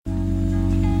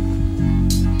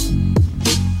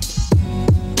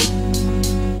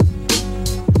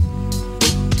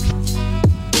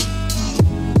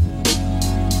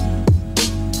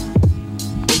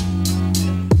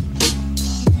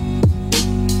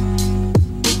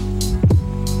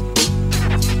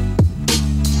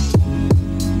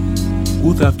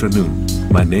Good afternoon,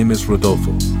 my name is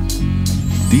Rodolfo.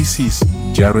 This is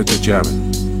Jared the Jared.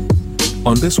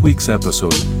 On this week's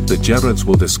episode, the Jareds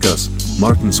will discuss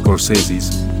Martin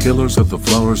Scorsese's Killers of the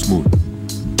Flower Moon,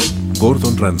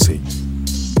 Gordon Ramsay,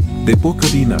 The Book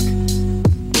of Enoch,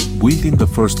 Building the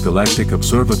First Galactic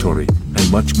Observatory,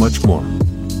 and much more.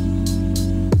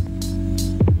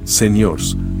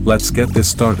 Señors, let's get this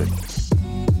started.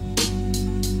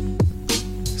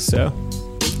 So,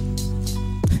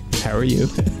 how are you?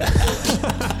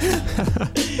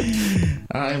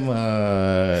 I'm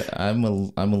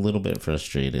a little bit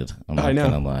frustrated. I'm not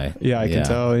gonna lie. Yeah, I can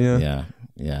tell. Yeah.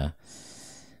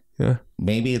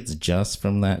 Maybe it's just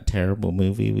from that terrible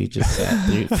movie we just sat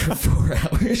through for 4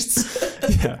 hours.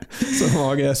 Yeah, it's a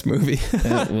long ass movie.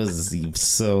 That was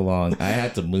so long. I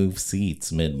had to move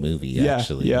seats mid movie.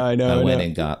 Actually, yeah, I know. I went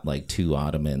and got like 2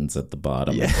 ottomans at the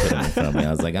bottom and put them in front of me.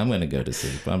 I was like, I'm gonna go to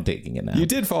sleep. I'm taking a nap. You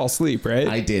did fall asleep, right?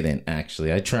 I didn't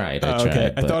actually. I tried.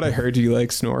 Okay. I thought I heard you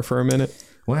like snore for a minute.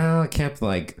 Well, I kept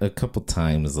like a couple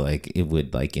times, like it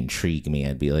would like intrigue me.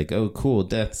 I'd be like, oh, cool,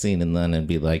 death scene. And then it'd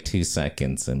be like 2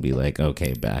 seconds and be like,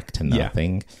 okay, back to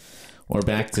nothing. Or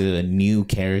back to a new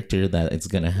character that it's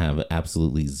going to have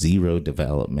absolutely zero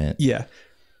development. Yeah,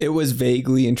 it was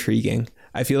vaguely intriguing.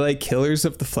 I feel like Killers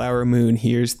of the Flower Moon,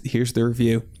 here's the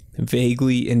review.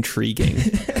 Vaguely intriguing.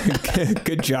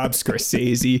 Good job,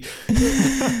 Scorsese.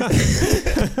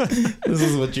 This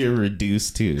is what you're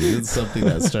reduced to. It's something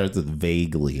that starts with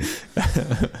vaguely.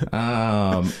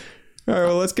 All right,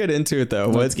 well, let's get into it, though.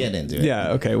 Let's get into it.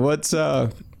 Yeah, okay. Well,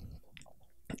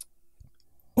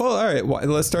 all right.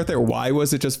 Let's start there. Why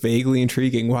was it just vaguely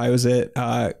intriguing? Why was it?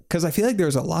 Because I feel like there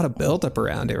was a lot of buildup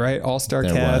around it, right? All-star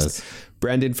cast.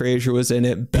 Brendan Fraser was in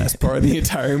it. Best part of the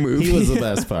entire movie. He was the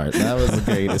best part. That was the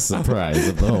greatest surprise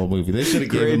of the whole movie. They should have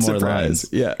given him more lines.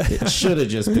 Yeah. It should have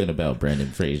just been about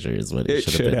Brendan Fraser is what it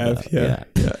should have been about.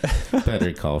 Yeah.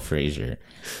 Better Call Fraser.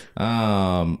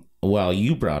 Well,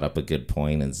 you brought up a good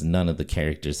point is none of the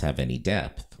characters have any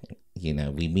depth. You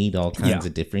know, we meet all kinds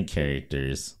of different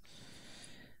characters.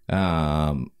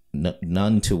 None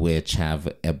to which have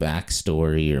a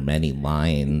backstory or many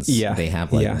lines. Yeah. They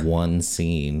have like one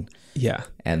scene. Yeah.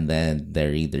 And then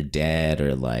they're either dead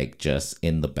or like just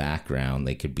in the background.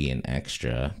 They could be an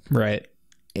extra. Right.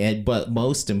 But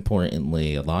most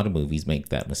importantly, a lot of movies make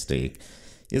that mistake,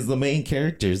 is the main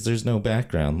characters. There's no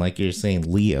background. Like you're saying,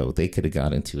 Leo, they could have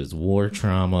got into his war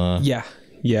trauma. Yeah.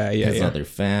 His other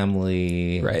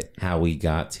family. Right. How he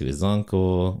got to his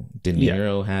uncle. De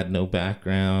Niro had no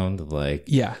background. Like.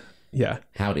 Yeah.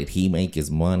 How did he make his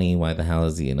money? Why the hell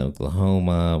is he in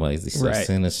Oklahoma? Why is he so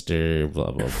sinister?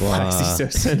 Blah, blah, blah. Why is he so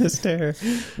sinister?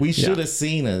 We should have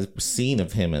seen a scene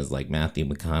of him as like Matthew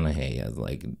McConaughey as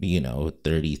like,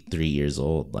 33 years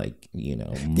old, like,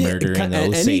 murdering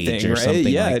Osage or something.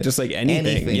 Yeah, just like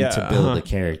anything to build a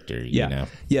character, you know?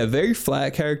 Yeah, very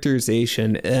flat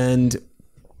characterization. And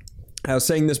I was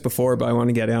saying this before, but I want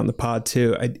to get it on the pod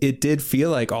too. It did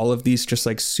feel like all of these just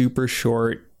like super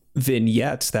short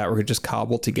vignettes that were just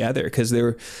cobbled together because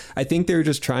I think they were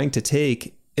just trying to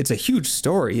take, it's a huge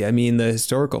story. I mean, the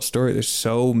historical story, there's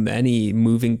so many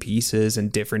moving pieces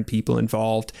and different people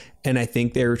involved. And I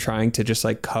think they were trying to just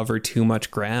like cover too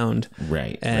much ground.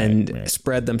 Right. And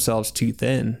spread themselves too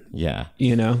thin. Yeah.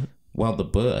 Well, the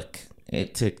book,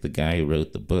 it took the guy who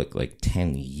wrote the book like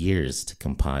 10 years to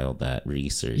compile that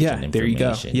research and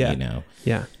information. There you go.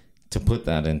 Yeah. To put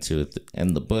that into it,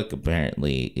 and the book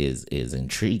apparently is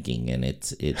intriguing, and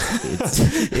it's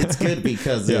good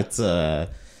because it's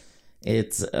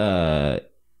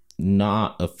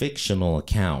not a fictional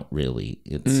account really.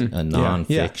 It's a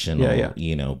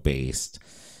non-fictional, based,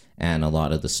 and a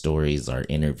lot of the stories are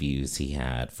interviews he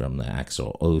had from the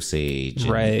actual Osage,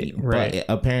 right. But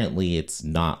apparently, it's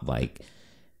not like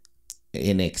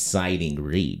an exciting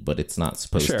read, but it's not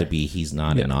supposed to be. He's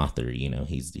not an author,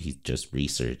 he's just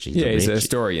research. He's a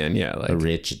historian. Like a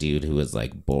rich dude who was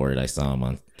like bored. I saw him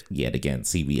on yet again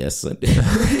CBS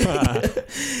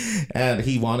and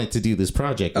he wanted to do this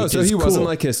project. So he wasn't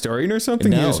like a historian or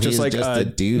something. No, he was just like a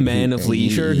dude man of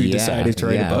leisure who decided to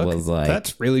write a book. Was like,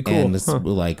 that's really cool. And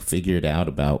like figured out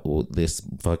about this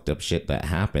fucked up shit that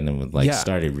happened and was like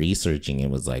started researching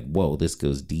and was like, whoa, this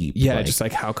goes deep. Yeah, just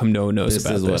like how come no one knows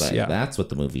about this? That's what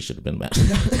the movie should have been about.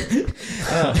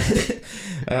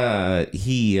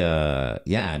 He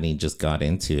just got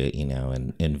into it,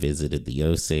 and visited the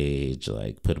Osage,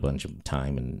 like put a bunch of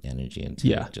time and energy into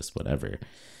it, just whatever.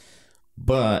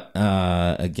 But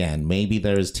again, maybe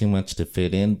there was too much to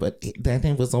fit in, but then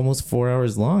it was almost 4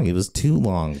 hours long. It was too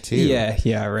long too.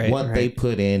 Yeah, right. What they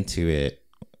put into it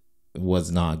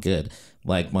was not good.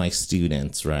 Like my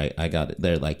students, right?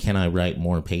 They're like, can I write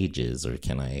more pages or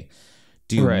can I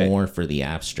do more for the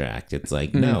abstract? It's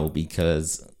like, no,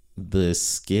 because the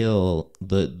skill,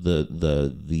 the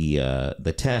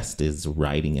test is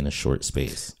writing in a short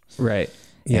space. Right.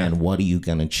 Yeah. And what are you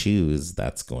going to choose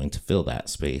that's going to fill that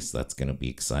space? That's going to be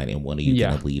exciting. What are you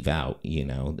going to leave out? You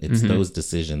know, it's those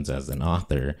decisions as an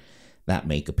author that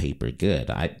make a paper good.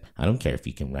 I don't care if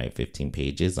you can write 15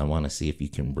 pages. I want to see if you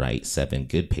can write 7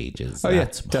 good pages.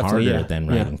 That's harder than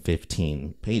writing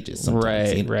 15 pages sometimes.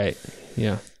 Right, you know? Right.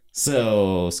 Yeah.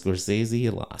 So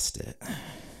Scorsese lost it.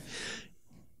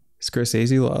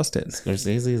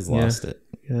 Scorsese's lost it.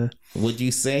 Yeah. Would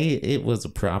you say it was a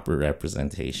proper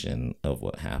representation of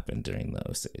what happened during the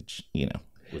Osage, you know,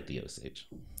 with the Osage?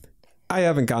 I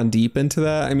haven't gone deep into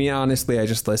that. I mean, honestly, I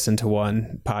just listened to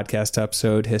one podcast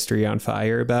episode, History on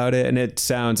Fire, about it. And it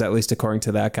sounds, at least according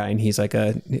to that guy, and he's like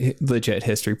a legit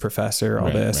history professor,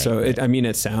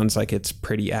 it sounds like it's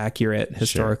pretty accurate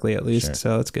historically, at least.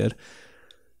 So that's good.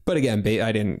 But again,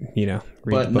 I didn't,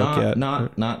 read the book yet.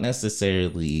 Not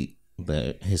necessarily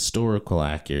the historical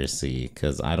accuracy,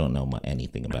 because I don't know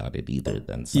anything about it either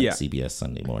than CBS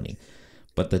Sunday Morning.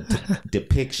 But the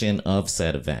depiction of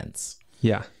said events.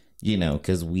 Yeah. You know,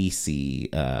 because we see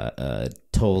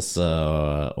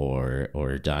Tulsa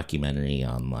or documentary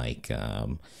on like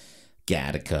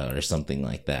Gattaca or something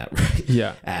like that, right?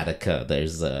 Yeah. Attica.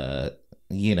 There's how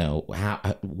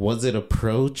was it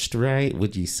approached, right?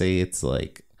 Would you say it's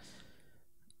like,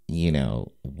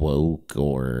 woke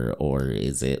or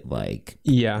is it like,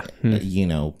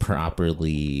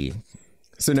 properly?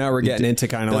 So now we're getting into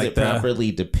kind of like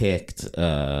properly depict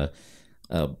a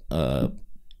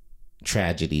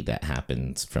tragedy that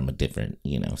happens from a different,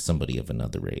 somebody of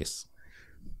another race.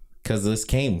 Because this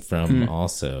came from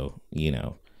also,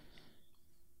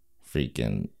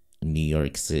 freaking New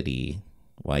York City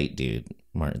white dude,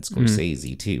 Martin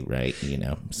Scorsese too, right?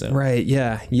 So right,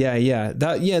 yeah.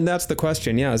 And that's the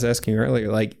question. Yeah, I was asking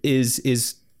earlier, like,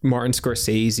 is Martin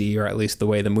Scorsese, or at least the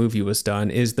way the movie was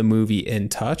done, is the movie in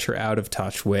touch or out of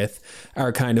touch with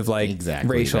our kind of like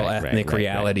racial, ethnic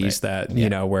realities that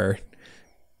we're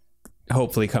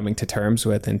hopefully coming to terms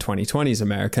with in 2020's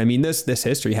America? I mean, this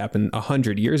history happened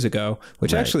 100 years ago,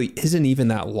 which actually isn't even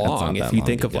that long if you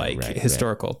think of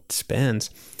historical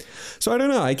spans. So I don't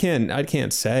know. I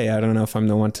can't say. I don't know if I'm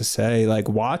the one to say. Like,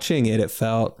 watching it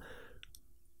felt.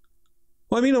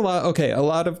 Well, I mean, a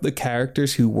lot of the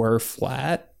characters who were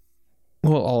flat.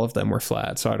 Well, all of them were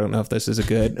flat, so I don't know if this is a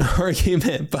good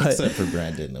argument, but except for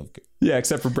Brendan. Yeah,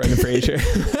 except for Brendan Fraser.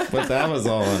 But that was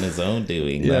all on his own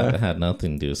doing. Yeah. That had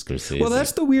nothing to do with Scorsese. Well,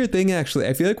 that's the weird thing, actually.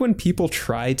 I feel like when people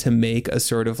try to make a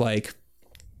sort of like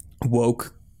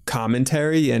woke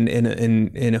commentary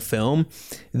in a film,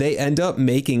 they end up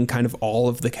making kind of all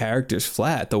of the characters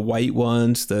flat. The white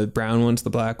ones, the brown ones,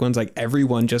 the black ones, like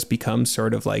everyone just becomes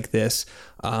sort of like this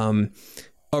a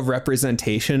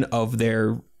representation of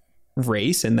their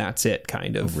race, and that's it,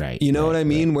 kind of, right? You know what I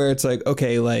mean? Where it's like,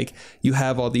 okay, like you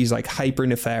have all these like hyper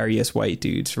nefarious white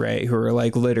dudes, right, who are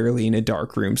like literally in a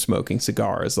dark room smoking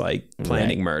cigars, like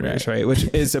planning murders, right? Which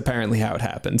is apparently how it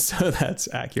happens, so that's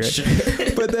accurate. Sure.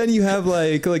 But then you have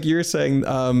like you're saying,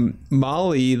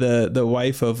 Molly, the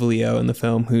wife of Leo in the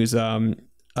film, who's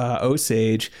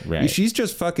Osage, right? She's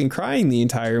just fucking crying the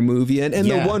entire movie, and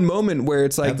the one moment where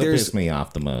it's like there's pissed me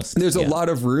off the most. There's a lot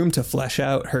of room to flesh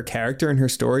out her character and her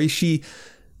story. She,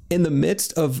 in the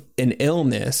midst of an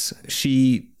illness,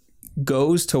 she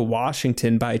goes to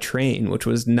Washington by train, which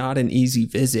was not an easy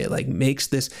visit. Like, makes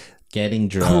this getting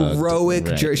drugged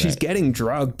heroic she's getting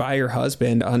drugged by her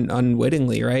husband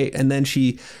unwittingly, right? And then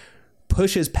she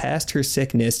pushes past her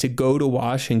sickness to go to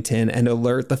Washington and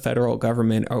alert the federal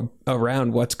government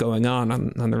around what's going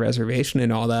on the reservation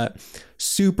and all that.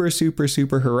 Super, super,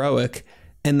 super heroic.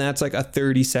 And that's like a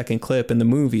 30-second clip in the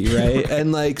movie, right?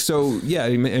 And like, so yeah,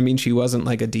 I mean, she wasn't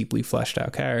like a deeply fleshed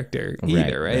out character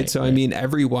either, right? So I mean,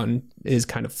 everyone is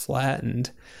kind of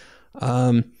flattened.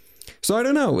 So I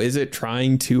don't know, is it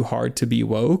trying too hard to be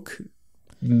woke?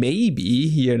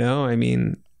 Maybe, I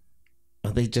mean,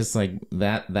 they just like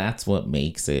that's what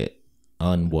makes it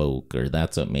unwoke, or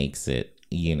that's what makes it,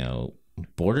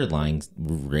 borderline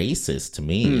racist to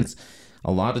me. Is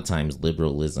a lot of times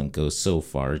liberalism goes so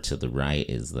far to the right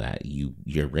is that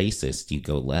you're racist, you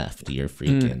go left, you're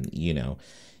freaking,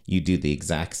 you do the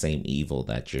exact same evil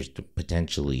that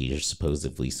you're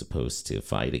supposedly supposed to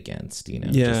fight against,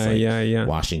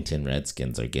 Washington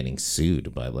Redskins are getting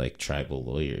sued by like tribal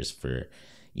lawyers for,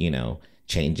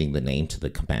 changing the name to the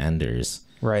Commanders,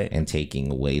 right, and taking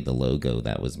away the logo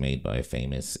that was made by a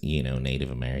famous,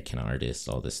 Native American artist,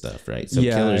 all this stuff, right? So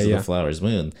Killers of the Flower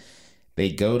Moon, they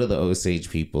go to the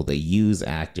Osage people. They use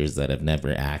actors that have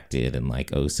never acted in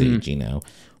like Osage, you know.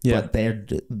 Yeah. But they're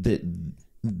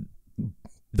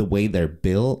the way they're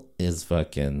built is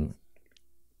fucking.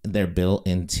 They're built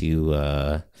into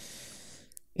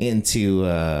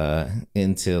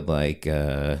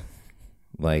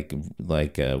like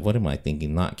what am I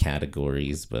thinking? Not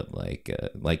categories, but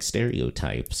like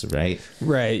stereotypes, right?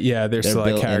 Right. Yeah. They're They're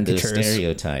like built into caricatures.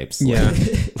 stereotypes. Yeah. Like,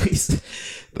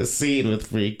 the scene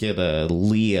with freaking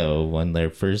Leo when they're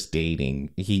first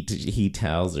dating, he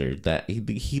tells her that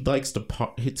he likes to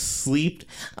sleep.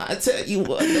 I tell you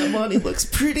what, that money looks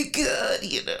pretty good,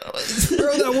 you know.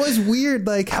 Bro, that was weird.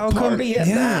 Like, how Party come? at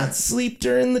night, sleep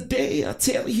during the day. I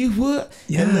tell you what.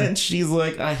 Yeah. And then she's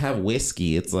like, I have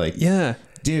whiskey. It's like, Yeah.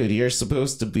 dude, you're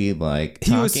supposed to be like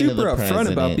He was talking to super the upfront president,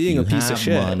 about being a you piece of have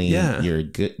shit. money, Yeah. you're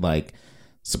good, like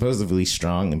supposedly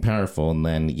strong and powerful, and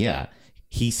then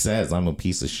he says I'm a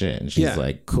piece of shit, and she's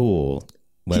like, cool.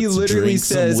 He literally drink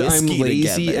some says, I'm whiskey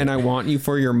lazy together." and I want you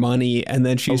for your money. And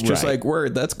then she's just Right. like,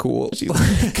 word, that's cool. She's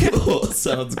like, cool,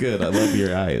 sounds good. I love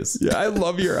your eyes. Yeah, I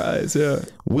love your eyes. Yeah.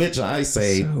 Which I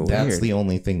say So that's weird. the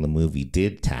only thing the movie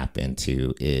did tap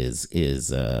into is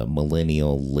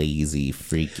millennial lazy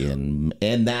freaking,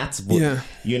 and that's what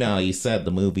you know. You said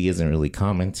the movie isn't really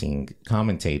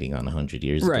commentating on 100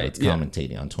 years ago. Right, It's yeah.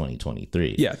 commentating on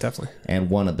 2023. Yeah, definitely. And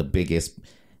one of the biggest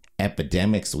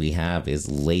epidemics we have is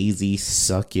lazy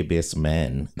succubus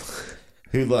men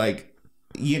who, like,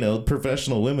 you know,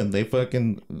 professional women,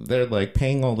 they're like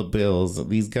paying all the bills.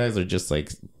 These guys are just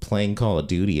like playing Call of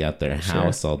Duty at their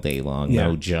house all day long. Yeah.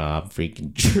 No job,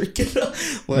 freaking jerking up.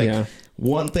 Like, Yeah.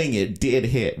 one thing it did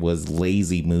hit was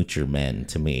lazy moocher men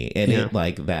to me. And Yeah. it,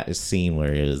 like, that scene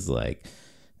where it was like,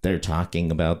 they're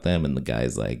talking about them and the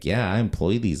guy's like, yeah, I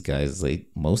employ these guys. Like,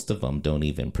 most of them don't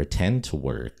even pretend to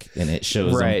work. And it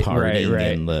shows them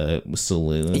partying in the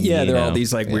saloon. Yeah, you they're all know?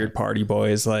 these like weird party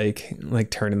boys, like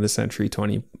turn of the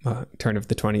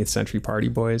 20th century party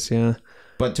boys. Yeah.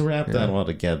 But to wrap that all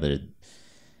together,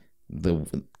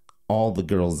 all the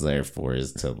girl's there for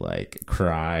is to like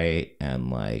cry and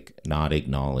like not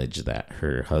acknowledge that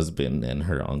her husband and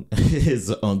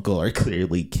his uncle are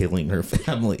clearly killing her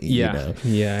family. Yeah.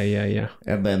 You know? Yeah.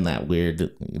 And then that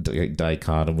weird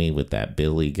dichotomy with that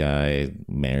Billy guy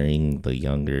marrying the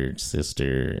younger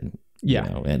sister. Yeah.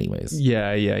 You know, anyways.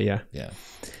 Yeah.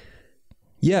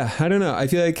 Yeah, I don't know. I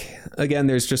feel like, again,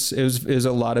 there's just it was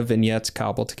a lot of vignettes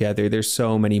cobbled together. There's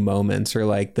so many moments, or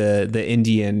like the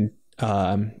Indian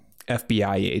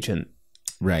FBI agent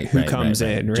who comes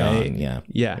in, right? John,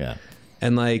 yeah.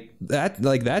 And like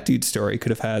that dude's story could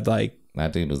have had like,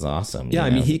 that dude was awesome. yeah, I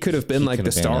you mean, know? he could have been like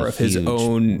the star of his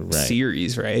own right.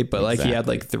 series, right? But like he had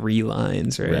like 3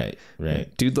 lines, right?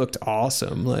 Right. Dude looked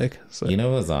awesome. Like, so, You know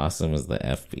what was awesome was the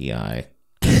FBI.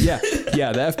 yeah,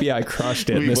 the FBI crushed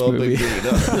it in this movie.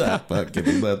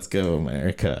 Fucking let's go,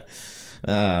 America.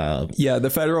 Yeah, the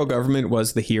federal government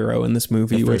was the hero in this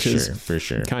movie, which is for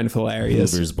sure kind of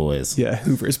hilarious. Hoover's boys. Yeah,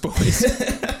 Hoover's boys.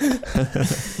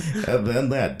 And then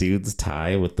that dude's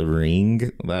tie with the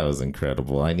ring, that was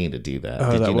incredible. I need to do that.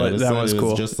 Oh, Did you notice that was it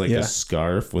cool. was just like a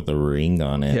scarf with a ring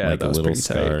on it, Yeah, like that a was little pretty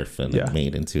tight. scarf, and Yeah.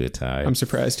 made into a tie. I'm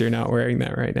surprised you're not wearing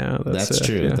that right now. That's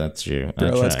true. yeah. That's true. Bro,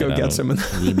 let's go get some of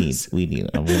those. We need.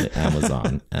 I'm going to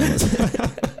Amazon.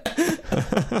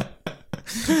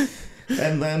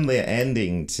 And then the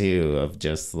ending too of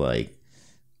just like,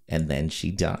 and then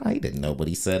she died, and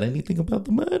nobody said anything about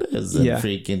the murders. And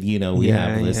freaking, you know, we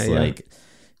have this like.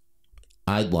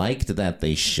 I liked that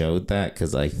they showed that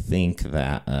because I think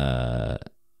that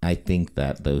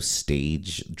those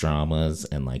stage dramas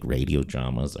and like radio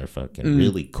dramas are fucking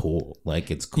really cool. Like,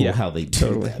 it's cool how they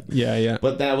do that. Yeah.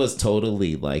 But that was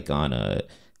totally like on a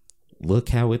look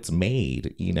how it's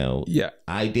made, you know. Yeah.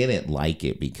 I didn't like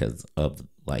it because of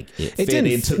like it fit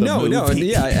didn't into the movie.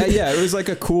 Yeah. It was like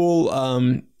a cool.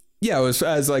 Yeah, it was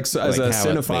as a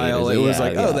cinephile. It was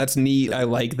like, oh, that's neat. I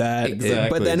like that. Exactly.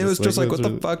 But then it was just like, what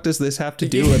the fuck does this have to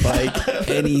do with like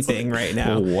anything right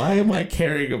now? Well, why am I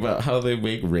caring about how they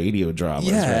make radio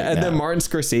dramas? Yeah, and now? then Martin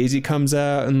Scorsese comes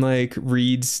out and like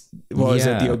reads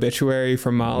the obituary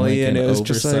from Molly, like and an it was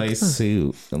just like,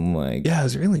 suit. I'm like, yeah, it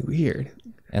was really weird.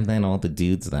 And then all the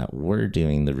dudes that were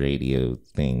doing the radio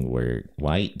thing were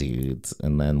white dudes.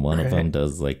 And then one of them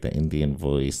does like the Indian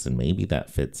voice, and maybe that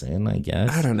fits in, I guess.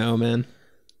 I don't know, man.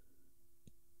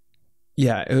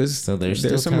 Yeah, it was. So there's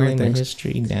still some telling weird the things.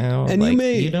 history now. And like,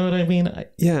 you know what I mean?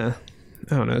 Yeah.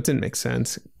 I don't know. It didn't make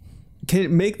sense. Can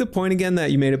it make the point again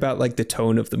that you made about like the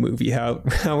tone of the movie? How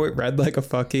it read like a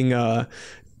fucking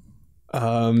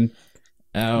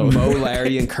Mo,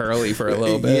 Larry, and Curly for a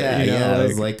little bit. Yeah, you know, it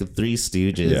was like the Three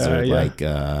Stooges, or like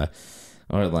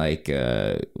Or like,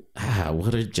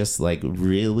 what are just like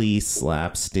really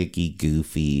slapsticky,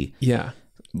 goofy,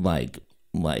 like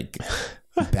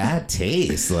bad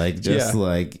taste, like just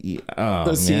like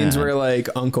the scenes where like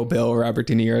Uncle Bill, Robert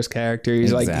De Niro's character,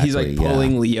 he's like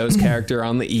pulling Leo's character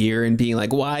on the ear and being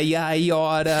like, why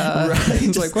yada, right?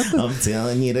 It's like, what the? I'm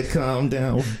telling you to calm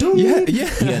down. Yeah,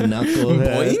 you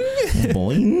knucklehead.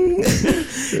 Boing.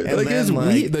 And like,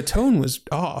 then, the tone was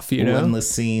off, you know. When the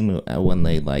scene when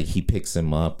they like he picks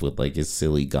him up with like his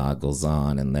silly goggles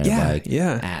on, and they're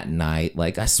at night,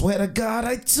 like, I swear to God,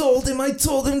 I told him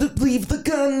to leave the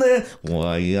gun there.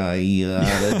 Why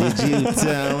did you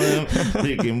tell him?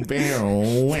 Freaking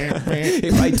barrel.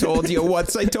 If I told you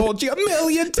once, I told you a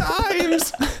million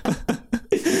times.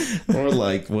 Or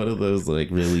like one of those like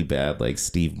really bad like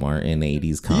Steve Martin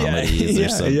 80s comedies or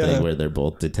something where they're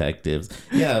both detectives.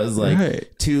 Yeah, it was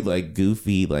like two like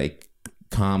goofy like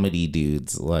comedy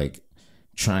dudes like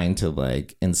trying to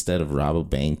like, instead of rob a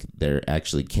bank, they're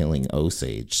actually killing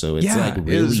Osage. So it's like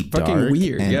really dark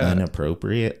weird, and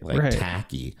inappropriate, like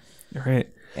tacky. Right.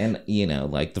 And, you know,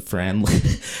 like the Fran,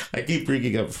 I keep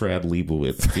bringing up Fran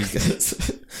Lebowitz because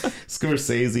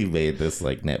Scorsese made this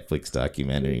like Netflix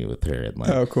documentary with her, and like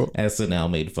SNL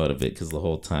made fun of it because the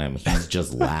whole time he's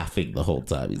just laughing the whole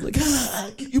time. He's like,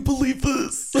 can you believe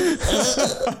this?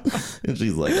 And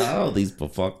she's like, oh,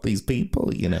 fuck these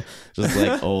people, you know, just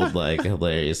like old, like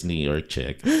hilarious New York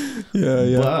chick.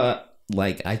 Yeah. But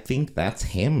like, I think that's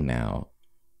him now.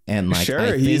 And like,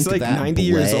 I think he's like that 90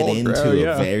 years old, into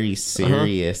a very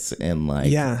serious and like,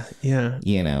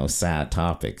 you know, sad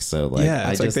topic. So like,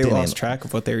 it's like they lost track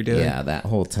of what they were doing. Yeah, that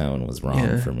whole tone was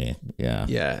wrong for me.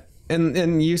 Yeah.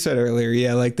 And you said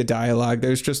earlier, like the dialogue,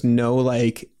 there's just no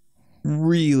like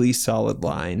really solid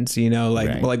lines, you know,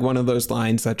 like like one of those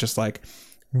lines that just like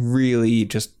really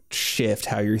just shift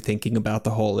how you're thinking about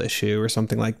the whole issue or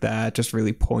something like that. Just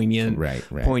really poignant,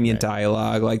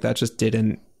 dialogue. Like that just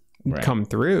didn't come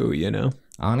through, you know.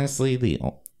 Honestly,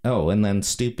 and then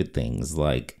stupid things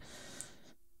like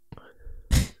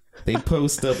they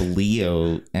post up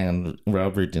Leo and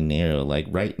Robert De Niro like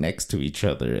right next to each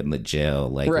other in the jail,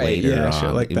 like later on.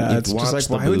 Shit like that. It's just like,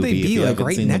 why would they be like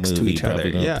right next to each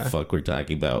other? Know what the fuck we're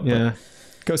talking about. Yeah,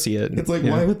 but go see it. It's like,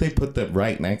 why would they put them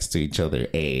right next to each other?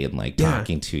 And like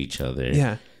talking to each other.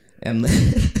 Yeah, and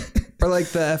then or like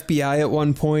the FBI at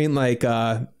one point, like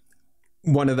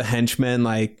one of the henchmen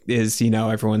like is, you know,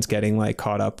 everyone's getting like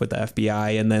caught up with the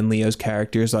FBI, and then Leo's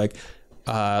character is like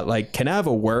can I have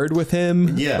a word with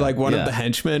him? Like one of the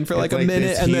henchmen for like a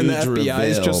minute, and then the FBI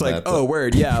is just like, oh,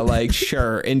 word, like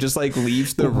sure, and just like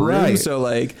leaves the room so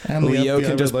like and Leo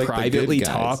can just like privately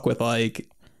talk with like.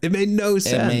 It made no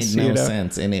sense. It made no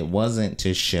sense. And it wasn't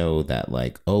to show that,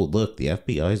 like, oh, look, the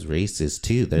FBI is racist,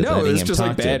 too. They're letting him it's just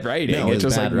like bad writing. It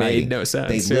just like made no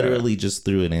sense. They literally just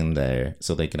threw it in there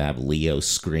so they could have Leo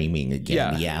screaming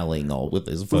again, yelling all with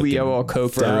his fucking Leo all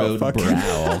coked out. Brow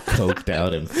all coked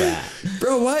out and fat.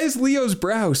 Bro, why is Leo's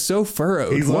brow so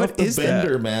furrowed? He's what is the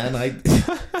bender, man.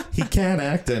 He can't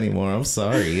act anymore. I'm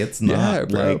sorry. It's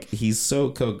not like he's so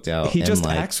coked out. He just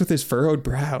acts with his furrowed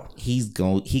brow. He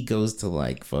goes to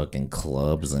like fucking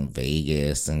clubs in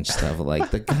Vegas and stuff.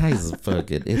 Like the guy's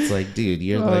fucking, it's like, dude,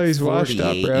 you're like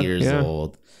 48 years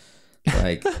old.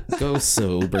 Like, go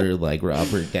sober like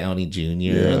Robert Downey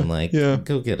Jr. and like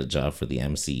go get a job for the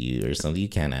MCU or something. You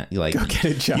can't like go get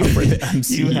a job for the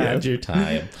MCU. You had your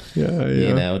time.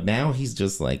 You know, now he's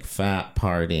just like fat,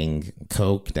 partying,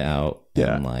 coked out,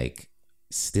 and like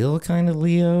still kind of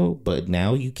Leo, but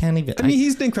now you can't even. I mean,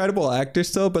 he's an incredible actor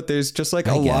still, but there's just like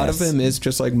a lot of him is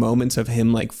just like moments of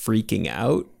him like freaking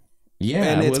out. Yeah,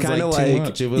 and it's kind of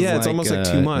like it's almost like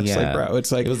too much. Like, bro,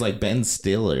 it's like it was like Ben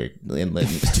Stiller in the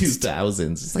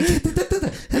 2000s. It's like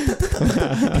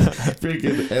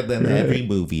freaking, and then every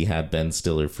movie had Ben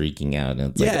Stiller freaking out,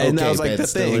 and it's like and that was like Ben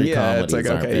Stiller comedies like,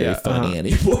 aren't very funny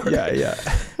anymore. Yeah.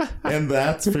 And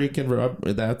that's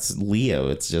freaking that's Leo.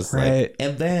 It's just like,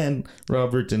 and then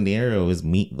Robert De Niro is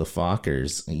Meet the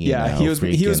Fockers. You know,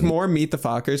 he was more Meet the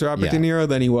Fockers Robert De Niro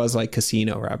than he was like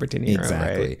Casino Robert De Niro.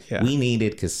 Exactly. Right? Yeah. We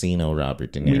needed Casino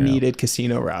Robert De Niro. We needed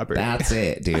Casino Robert. That's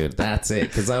it, dude. That's it.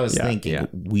 Because I was thinking,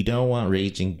 we don't want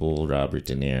Raging Bull Robert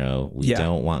De Niro. We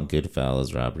don't want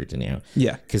Goodfellas Robert De Niro.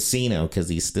 Yeah. Casino, because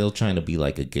he's still trying to be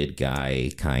like a good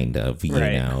guy, kind of, you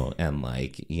know, and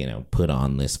like, you know, put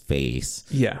on this face.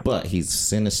 Yeah. But he's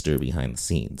sinister behind the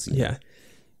scenes. Yeah.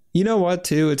 You know what,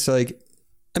 too? It's like,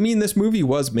 I mean, this movie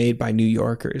was made by New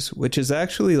Yorkers, which is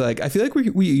actually like, I feel like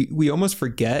we almost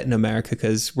forget in America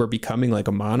because we're becoming like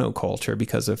a monoculture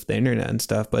because of the internet and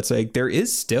stuff. But it's like, there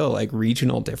is still like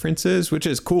regional differences, which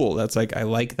is cool. That's like, I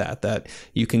like that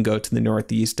you can go to the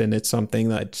Northeast and it's something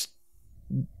that's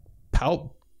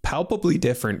palpably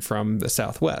different from the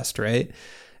Southwest, right?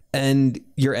 And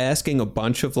you're asking a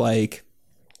bunch of like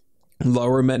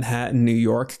lower Manhattan, New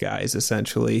York guys,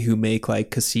 essentially, who make like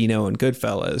Casino and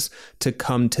Goodfellas, to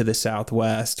come to the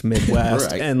Southwest,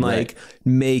 Midwest, and like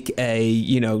make a,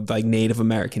 you know, like Native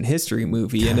American history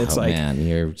movie. And it's like, man,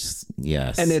 you're just,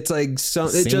 yes. And it's like, so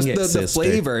it's just the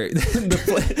flavor, the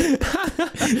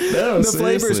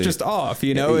flavor is just off,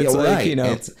 you know? It's like, you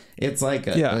know, it's like,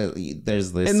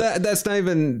 there's this. And that's not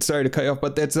even, sorry to cut you off,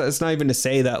 but that's not even to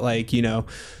say that, like, you know,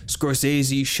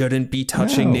 Scorsese shouldn't be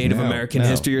touching Native American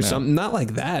history or something. Not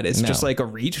like that. It's just like a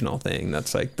regional thing.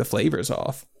 That's like the flavor's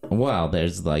off. Well,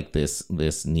 there's like this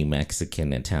New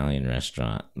Mexican Italian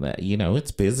restaurant that, you know,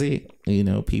 it's busy. You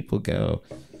know, people go,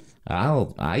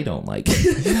 I don't like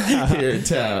it here in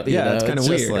town. You know? It's kind of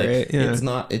weird, like, right? Yeah. It's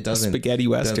not, it doesn't. Spaghetti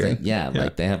Western.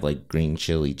 Like they have like green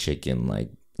chili chicken, like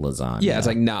lasagna. Yeah, it's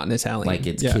like not an Italian. Like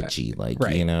it's kitschy, like,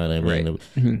 you know what I mean? Right.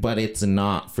 Mm-hmm. But it's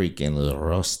not freaking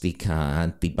rustica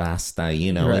antipasta,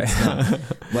 you know? It's not,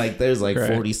 like there's like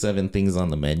 47 things on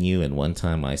the menu, and one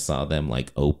time I saw them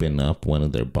like open up one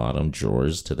of their bottom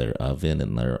drawers to their oven,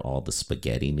 and all the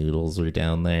spaghetti noodles were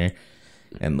down there.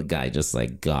 And the guy just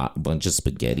like got a bunch of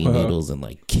spaghetti noodles and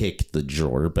like kicked the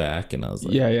drawer back, and I was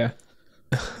like,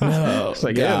 no, it's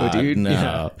like, God, dude,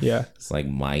 no. Yeah. It's like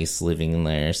mice living in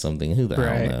there or something. Who the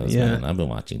hell knows, man? I've been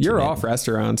watching. You're off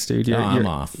restaurants, dude. I'm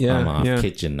off. Yeah, I'm off. Yeah.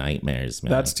 Kitchen nightmares,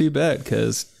 man. That's too bad,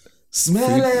 because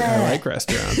smell it. I like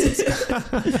restaurants.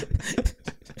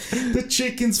 The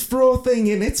chicken's frothing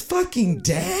and it's fucking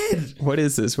dead. What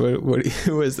is this?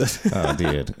 Who is this? Oh,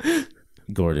 dude.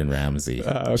 Gordon Ramsay.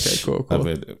 Okay, cool.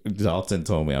 Dalton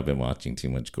told me I've been watching too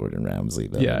much Gordon Ramsay.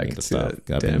 Though. Yeah, I need to stop.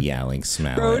 I've been yelling,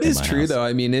 smell. Bro, it is true though.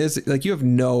 I mean, it is like you have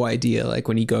no idea. Like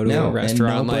when you go to a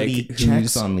restaurant, and nobody like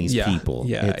checks on these people.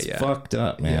 Yeah, it's fucked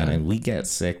up, man. And we get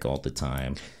sick all the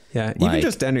time. Yeah, like, even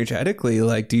just energetically,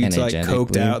 like dudes like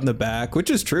coked out in the back, which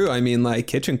is true. I mean, like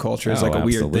kitchen culture is like a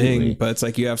weird thing, but it's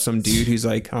like you have some dude who's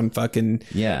like on fucking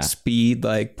speed,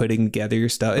 like putting together your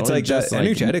stuff. It's like just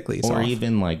energetically, or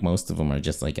even like most of them are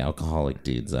just like alcoholic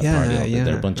dudes that party.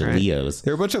 They're a bunch of Leos.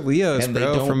 They're a bunch of Leos, and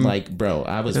bro. They don't like, bro.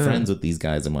 I was friends with these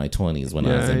guys in my 20s when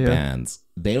I was in bands.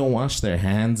 They don't wash their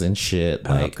hands and shit.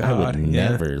 Like I would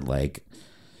never like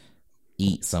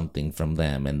eat something from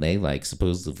them, and they like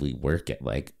supposedly work at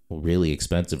like really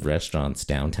expensive restaurants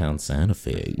downtown Santa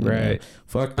Fe. You know?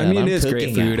 Fuck that. I mean, it is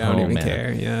great food. I don't even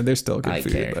care. Yeah, there's still good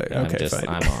food. Care. But, okay, fine.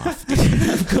 I'm off.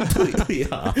 I'm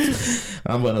completely off.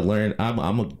 I'm gonna learn.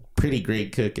 I'm a pretty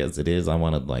great cook as it is. I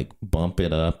want to like bump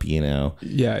it up, you know.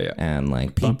 Yeah. And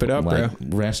like people, bump it up, like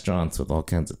bro. Restaurants with all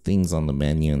kinds of things on the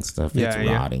menu and stuff. It's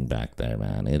rotting back there,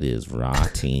 man. It is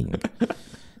rotting.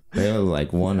 There was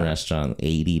like one restaurant,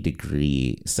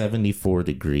 74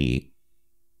 degree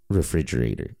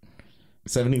refrigerator.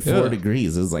 74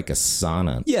 degrees is like a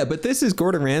sauna. Yeah, but this is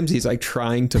Gordon Ramsay's like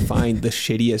trying to find the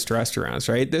shittiest restaurants,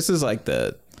 right? This is like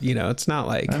it's not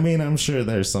like... I mean, I'm sure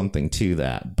there's something to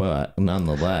that, but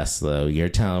nonetheless, though, you're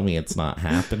telling me it's not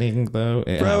happening, though?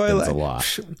 It happens a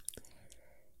lot.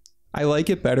 I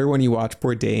like it better when you watch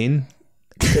Bourdain.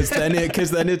 Because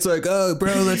then it's like, oh,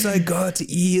 bro, let's like go out to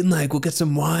eat and like we'll get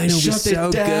some wine. It'll be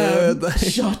so good. Like,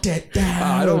 shut it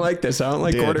down. I don't like this. I don't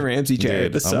like Gordon Ramsay,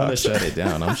 Jared. This sucks. I'm gonna shut it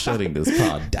down. I'm shutting this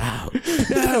pod down.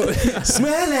 No,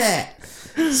 smell it.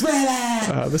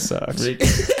 Oh, this sucks.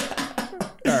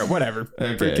 All right, whatever.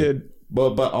 Okay.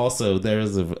 But also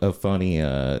there's a funny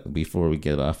before we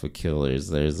get off of Killers,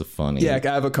 there's a funny I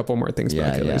have a couple more things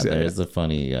about Killers. There's a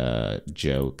funny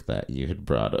joke that you had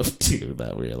brought up too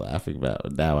that we were laughing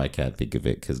about. Now I can't think of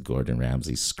it because Gordon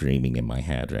Ramsay's screaming in my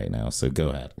head right now. So go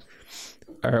ahead.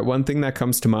 All right, one thing that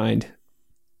comes to mind,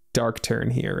 dark turn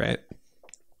here, right?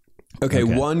 Okay,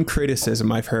 one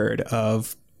criticism I've heard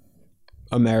of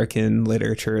American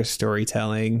literature,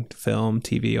 storytelling, film,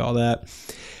 TV, all that,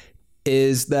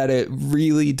 is that it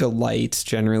really delights,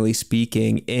 generally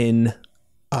speaking, in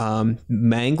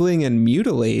mangling and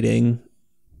mutilating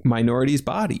minorities'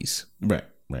 bodies. Right.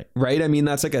 I mean,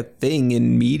 that's like a thing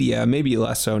in media, maybe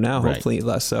less so now, hopefully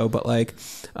less so, but like,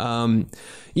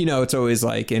 it's always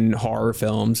like in horror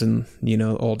films and,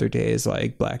 older days,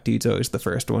 like black dude's always the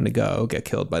first one to get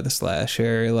killed by the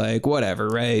slasher, like whatever,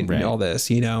 right? And all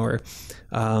this, or...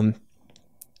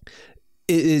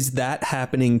 Is that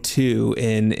happening too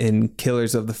in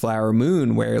Killers of the Flower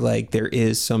Moon, where like there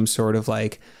is some sort of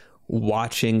like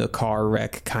watching a car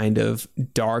wreck kind of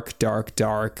dark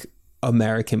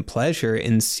American pleasure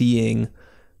in seeing,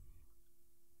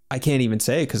 I can't even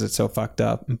say because it's so fucked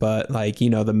up, but like,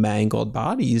 the mangled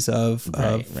bodies of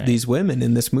these women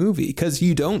in this movie, because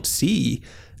you don't see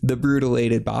the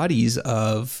brutalated bodies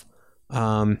of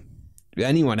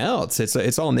anyone else.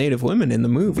 It's all Native women in the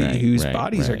movie whose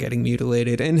bodies are getting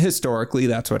mutilated, and historically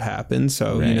that's what happened.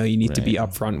 So you know, you need to be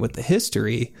upfront with the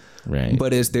history. Right.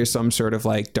 But is there some sort of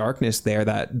like darkness there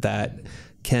that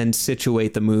can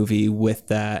situate the movie with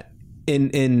that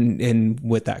in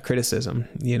with that criticism?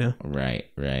 You know. Right.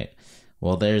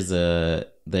 Well, there's a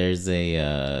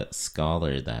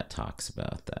scholar that talks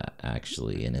about that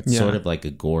actually, and it's sort of like a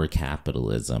gore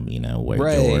capitalism, you know,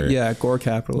 where gore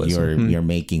capitalism. You're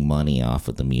making money off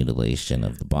of the mutilation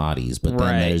of the bodies, but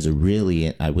then there's a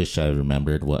really, I wish I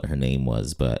remembered what her name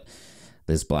was, but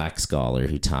this black scholar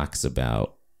who talks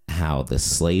about how the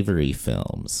slavery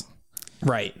films,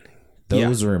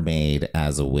 those were made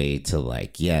as a way to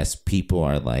like, yes, people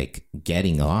are like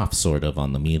getting off sort of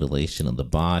on the mutilation of the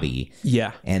body.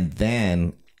 Yeah. And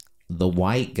then the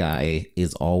white guy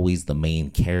is always the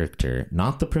main character,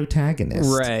 not the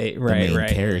protagonist. Right. The main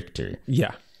character.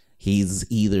 Yeah. He's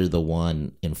either the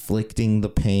one inflicting the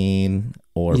pain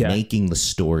or making the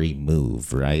story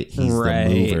move, right? He's the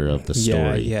mover of the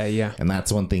story. Yeah. And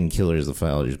that's one thing Killers of the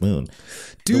Flower Moon.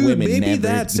 Dude, the women maybe never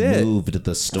that's it. moved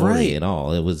the story at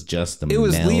all. It was just it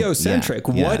was Leo-centric.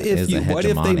 What if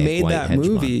they made that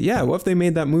movie? Yeah, what if they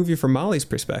made that movie from Molly's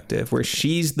perspective, where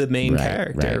she's the main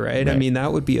character, right? I mean,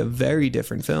 that would be a very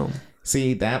different film.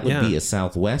 See, that would be a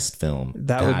Southwest film.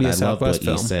 That would be a Southwest film.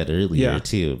 I love what you said earlier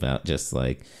too about just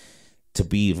like to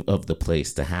be of the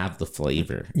place, to have the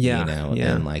flavor, you know,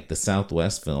 and like the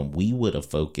Southwest film, we would have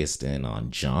focused in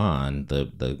on John,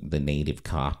 the native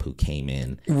cop who came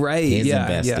in, his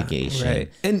investigation,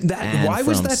 and that why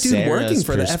was that dude working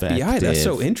for the FBI? That's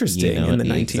so interesting, you know, in the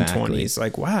 1920s.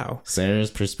 Like, wow,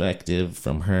 Sarah's perspective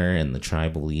from her and the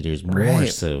tribal leaders more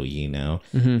so, you know,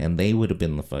 and they would have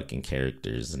been the fucking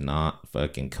characters, not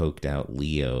fucking coked out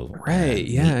Leo,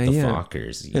 Meet the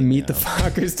Fockers, and Meet the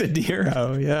Fockers to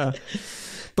Nero,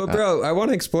 But bro, I want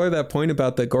to explore that point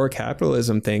about the gore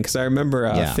capitalism thing, because I remember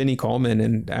Finney Coleman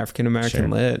in African American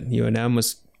Lit, UNM,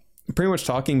 was pretty much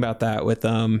talking about that with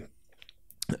what's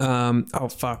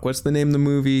the name of the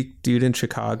movie? Dude in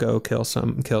Chicago kills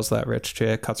that rich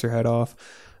chick, cuts her head off.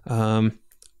 Oh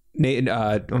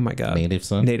my god, Native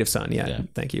Son. Native Son, yeah.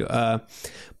 Thank you.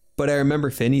 But I remember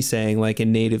Finney saying, like,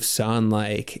 in Native Son,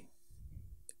 like,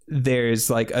 there's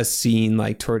like a scene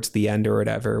like towards the end or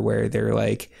whatever where they're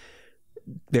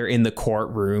in the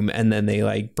courtroom, and then they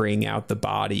like bring out the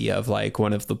body of like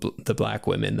one of the black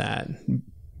women that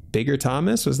Bigger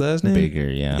Thomas, was that his name? Bigger,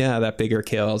 yeah, that Bigger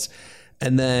kills.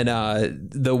 And then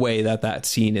the way that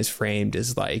scene is framed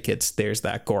is like there's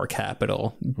that gore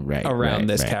capital around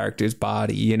this character's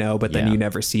body, you know, but then you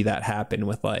never see that happen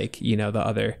with like, you know,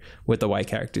 with the white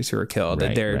characters who are killed,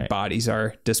 that their bodies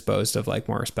are disposed of like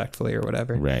more respectfully or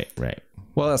whatever. Right.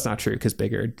 Well, that's not true, because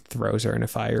Bigger throws her in a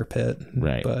fire pit.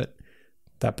 Right. But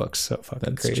that book's so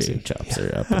fucking crazy. Chops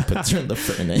her up and puts her in the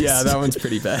furnace. Yeah, that one's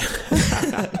pretty bad.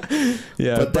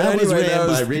 But that was written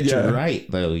by Richard Wright,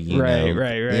 though. You know,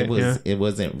 right. It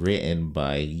wasn't written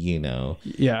by, you know,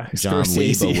 John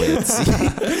Leibowitz.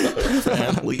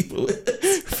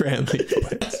 Fran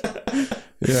Leibowitz.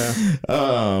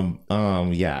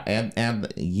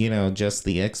 And you know, just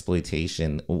the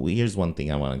exploitation. Here's one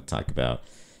thing I want to talk about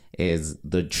is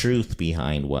the truth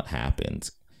behind what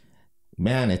happened.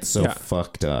 Man, it's so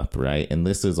fucked up, right? And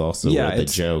this is also where the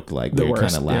joke, like, we're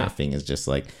kind of laughing, is just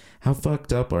like, how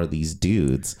fucked up are these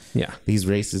dudes? Yeah. These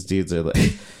racist dudes are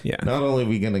like, not only are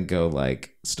we going to go,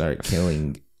 like, start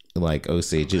killing, like,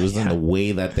 Osage, it was in the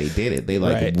way that they did it. They,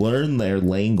 like, learned their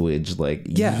language, like,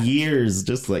 years,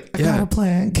 just like, I got a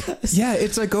plan, guys. Yeah,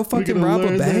 it's like, go fucking rob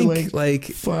a bank. Like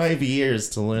 5 years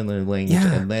to learn their language,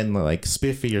 and then, like,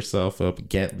 spiffy yourself up,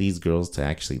 get these girls to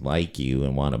actually like you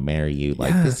and want to marry you.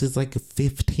 Like, this is like a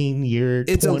 15-year, 20-year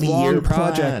It's a long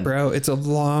project, plan. bro. It's a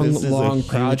long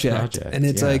project. And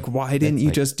it's like, why didn't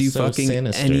you just do fucking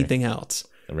anything else?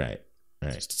 Right.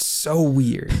 It's so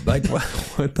weird. Like,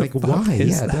 what the fuck why?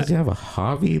 is that? Did you have a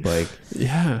hobby? Like,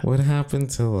 what happened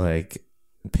to like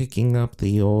picking up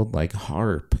the old like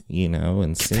harp, you know,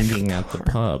 and singing at the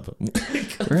pub? I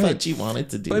thought you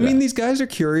wanted to do that. I mean, these guys are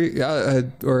curious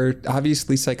or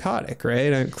obviously psychotic,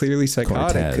 right? Clearly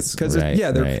psychotic, because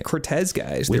they're Cortez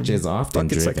guys, which is often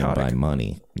driven by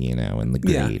money, you know, and the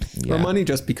greed. Well, money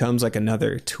just becomes like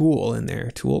another tool in their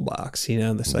toolbox, you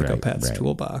know, the psychopath's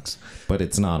toolbox. But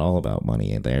it's not all about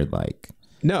money. They're like,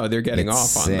 no, they're getting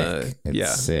off on the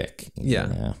it's sick.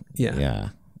 Yeah.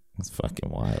 It's fucking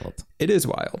wild. It is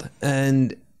wild.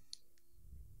 And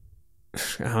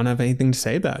I don't have anything to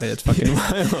say about it. It's fucking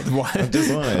wild. I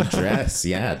just want to address,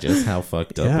 just how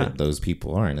fucked up those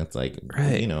people are. And it's like,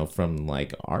 you know, from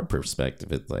like our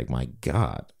perspective, it's like, my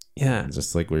God, Yeah.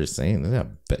 Just like we were saying,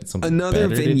 something Another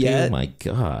better vignette. To do? My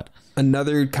God.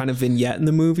 Another kind of vignette in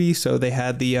the movie. So they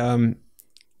had the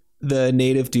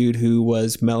native dude who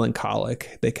was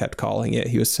melancholic. They kept calling it.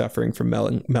 He was suffering from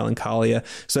melancholia.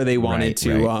 So they wanted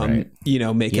to, you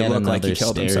know, make it look like he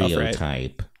killed himself,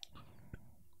 right?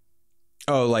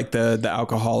 Oh, like the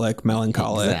alcoholic,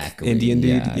 melancholic Indian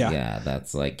dude. Yeah,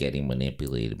 that's like getting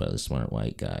manipulated by the smart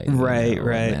white guy. Right.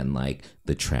 And then like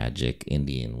the tragic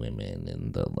Indian women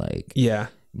and the like. Yeah.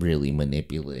 Really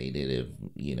manipulated,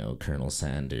 you know, Colonel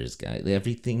Sanders guy.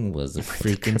 Everything was a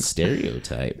freaking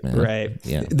stereotype, man. Right.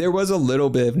 Yeah. There was a little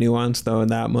bit of nuance though in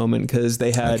that moment because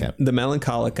they had the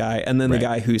melancholic guy and then the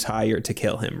guy who's hired to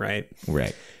kill him, right?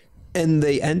 Right. And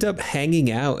they end up hanging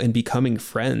out and becoming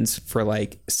friends for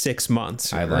like 6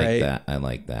 months. I like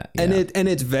that. Yeah. And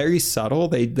it's very subtle.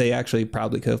 They actually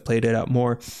probably could have played it out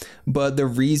more. But the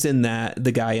reason that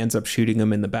the guy ends up shooting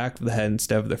him in the back of the head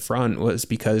instead of the front was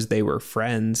because they were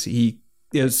friends. It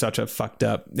was such a fucked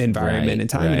up environment and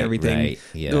time and everything. Right.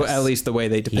 Yes. At least the way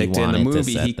they depict it in the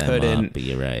movie, he couldn't.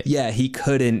 You're right. Yeah, he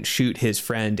couldn't shoot his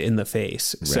friend in the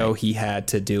face, so he had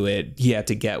to do it. He had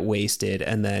to get wasted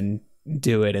and then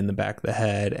do it in the back of the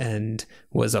head, and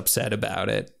was upset about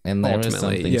it. And there was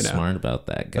something smart about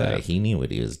that guy. He knew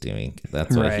what he was doing.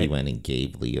 That's why he went and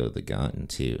gave Leo the gun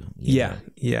too. Yeah.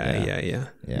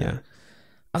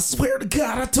 I swear to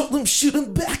God, I told him shoot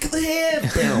him back of the head.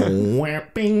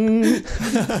 Whapping.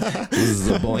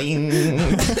 Boing.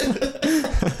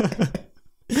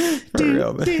 For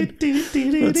real, man.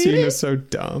 That scene is so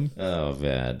dumb. Oh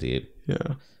man, dude.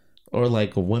 Yeah. Or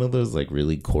like one of those like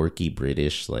really quirky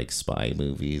British like spy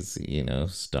movies, you know,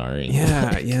 starring.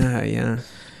 Yeah.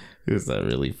 Who's that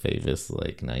really famous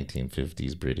like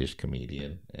 1950s British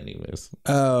comedian? Anyways.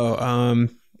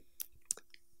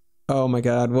 Oh my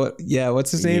God!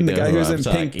 What's his name? The guy who's in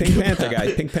Pink Panther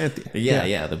guy. Pink Panther.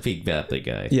 Yeah, the Pink Panther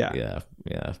guy. Yeah.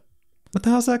 What the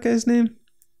hell's that guy's name?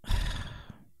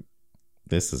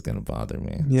 This is gonna bother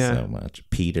me so much.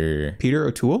 Peter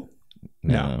O'Toole?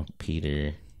 No,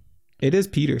 Peter. It is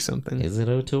Peter something. Is it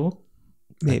O'Toole?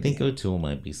 Maybe. I think O'Toole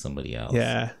might be somebody else.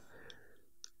 Yeah.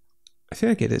 I feel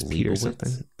like it is Peter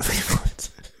something.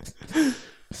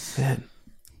 Man.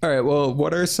 All right. Well,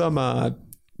 what are some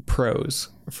pros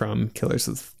from Killers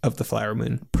of the Flower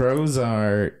Moon? Pros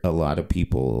are a lot of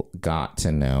people got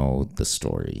to know the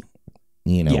story.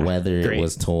 You know, whether it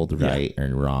was told right or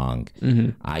wrong.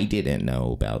 Mm-hmm. I didn't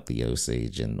know about the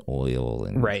Osage and oil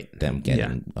and them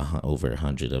getting over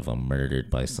 100 of them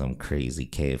murdered by some crazy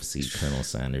KFC Colonel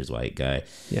Sanders white guy.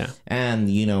 Yeah.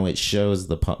 And, you know, it shows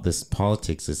this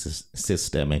politics is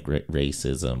systemic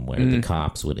racism where the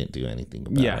cops wouldn't do anything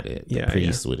about it. The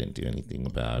priests wouldn't do anything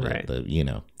about it. You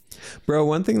know. Bro,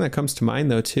 one thing that comes to mind,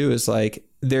 though, too, is like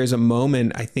there's a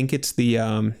moment, I think it's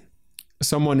the...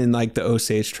 someone in like the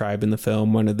Osage tribe in the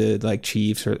film, one of the like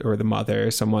chiefs or the mother,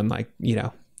 someone like, you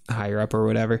know, higher up or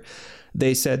whatever,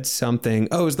 they said something,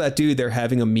 oh, is that dude, they're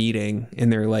having a meeting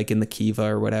and they're like in the Kiva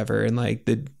or whatever. And like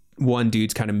the one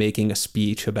dude's kind of making a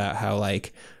speech about how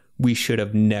like we should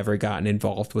have never gotten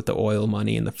involved with the oil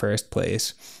money in the first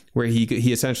place. Where he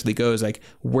essentially goes like,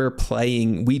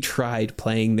 we tried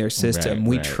playing their system.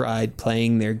 We tried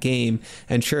playing their game,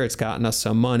 and sure, it's gotten us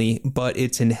some money, but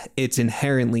it's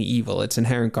inherently evil. It's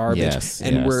inherent garbage.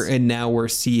 And now we're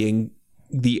seeing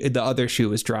the other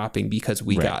shoe is dropping because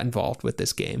we got involved with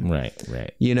this game.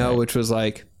 Right. You know, which was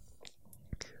like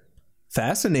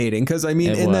fascinating. Cause I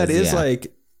mean, that is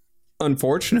like,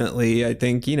 unfortunately, I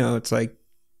think, you know, it's like,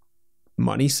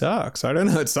 money sucks. I don't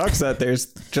know. It sucks that there's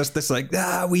just this like,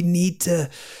 we need to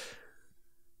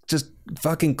just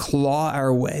fucking claw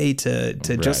our way to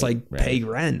just like pay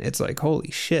rent. It's like, holy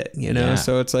shit, you know?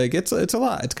 So it's like, it's a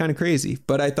lot. It's kind of crazy.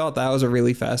 But I thought that was a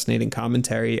really fascinating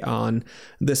commentary on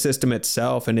the system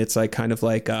itself. And it's like kind of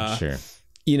like,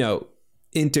 you know,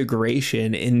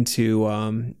 integration into,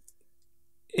 I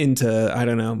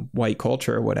don't know, white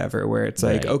culture or whatever, where it's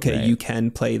like, you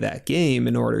can play that game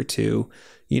in order to,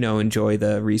 you know, enjoy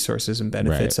the resources and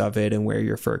benefits of it and wear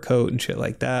your fur coat and shit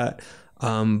like that.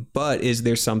 But is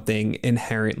there something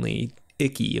inherently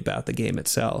icky about the game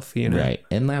itself, you know? Right.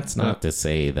 And that's not to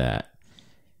say that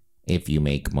if you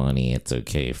make money, it's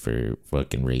okay for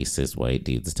fucking racist white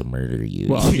dudes to murder you.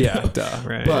 Well,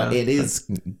 right. But it is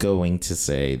going to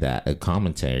say that a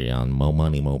commentary on mo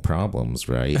money, mo problems,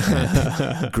 right?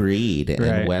 Greed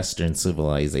and Western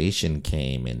civilization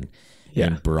came and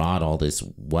brought all this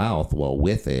wealth. Well,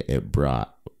 with it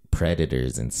brought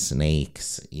predators and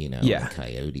snakes, you know,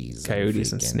 coyotes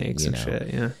and snakes and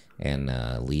shit. Yeah.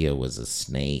 And Leo was a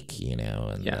snake, you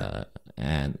know,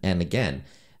 and again,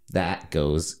 that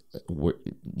goes,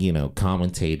 you know,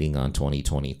 commentating on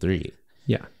 2023.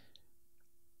 Yeah.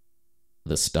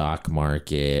 The stock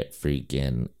market,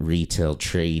 freaking retail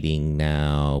trading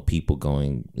now, people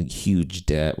going huge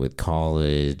debt with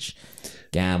college,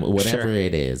 whatever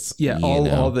it is. Yeah,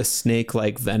 all the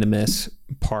snake-like venomous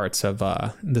parts of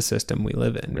the system we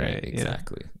live in, right?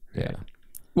 Exactly. You know? Yeah.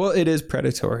 Well, it is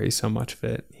predatory, so much of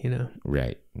it, you know.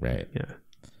 Right. Yeah.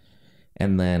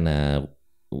 And then,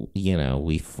 you know,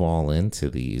 we fall into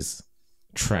these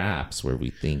traps where we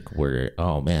think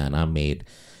oh man, I made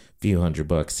few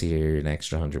 $100 here, an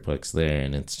extra $100 there,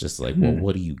 and it's just like, well,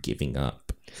 what are you giving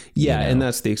up? Yeah, you know? and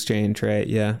that's the exchange, right?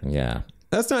 Yeah.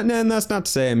 That's not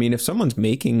to say, I mean, if someone's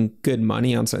making good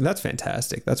money on something, that's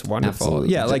fantastic. That's wonderful. Absolutely.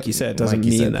 Yeah, like you said, it doesn't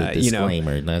mean that, you know.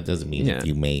 That doesn't mean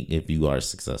if you are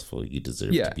successful, you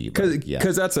deserve to be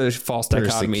because that's a false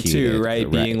dichotomy too, right?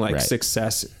 Being like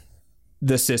success,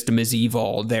 the system is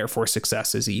evil, therefore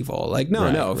success is evil. Like,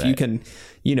 no, if you can,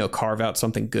 you know, carve out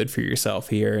something good for yourself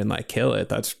here and like kill it,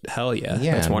 that's hell yeah.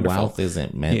 That's wonderful. Wealth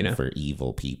isn't meant for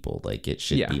evil people. Like, it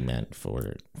should be meant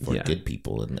for good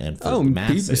people and for the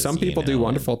masses. Some people do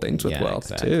wonderful things with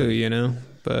wealth too, you know,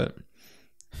 but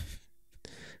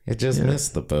it just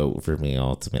missed the boat for me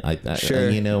ultimately.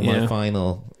 You know, my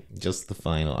final. Just the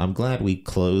final. I'm glad we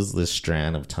closed this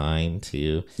strand of time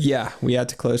too. Yeah, we had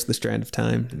to close the strand of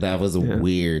time. That was a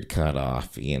weird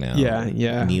cutoff, you know.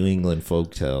 Yeah. New England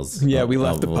folktales. Yeah, we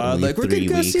left the pod like we're gonna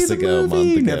go see the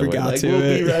movie. Never got to it.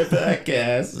 We'll be right back,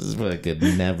 guys. This is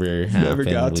fucking never happened. Never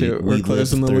got to it. We're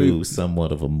closing the loop.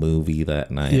 Somewhat of a movie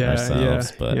that night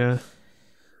ourselves, but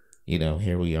you know,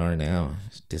 here we are now,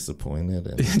 disappointed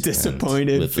and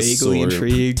with vaguely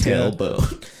intrigued,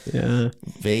 tailbone. Yeah,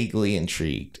 vaguely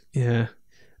intrigued. Yeah,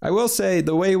 I will say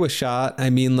the way it was shot. I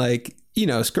mean, like, you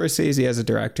know, Scorsese as a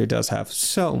director does have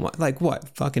so much, like, what,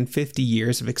 fucking 50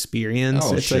 years of experience.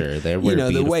 Oh, it's sure, like, there were, you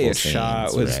know, the way it's scenes,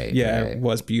 shot was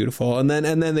was beautiful, and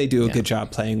then they do a good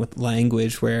job playing with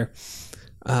language where,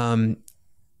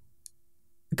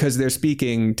 because they're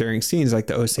speaking during scenes like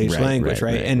the Osage language,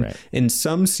 right? And in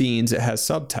some scenes it has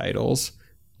subtitles,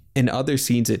 in other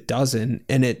scenes it doesn't,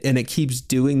 and it keeps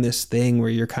doing this thing where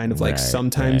you're kind of like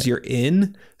sometimes you're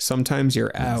in, sometimes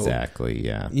you're out. Exactly,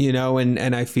 yeah. You know,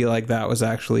 and I feel like that was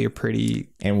actually a pretty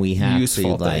we have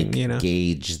useful to like thing, you know?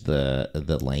 Gauge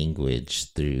the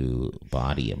language through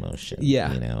body emotion.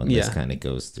 Yeah, you know, and this kind of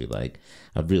goes through like.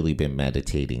 I've really been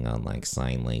meditating on like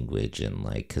sign language and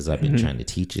like, because I've been trying to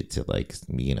teach it to like,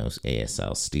 you know,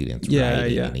 ASL students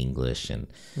writing in English, and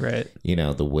you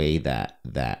know, the way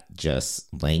that just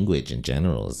language in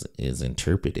general is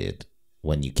interpreted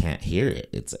when you can't hear it,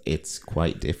 it's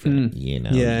quite different. You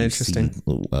know, interesting.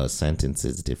 See, a sentence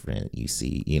is different. You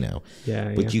see, you know,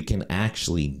 but you can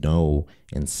actually know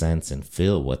and sense and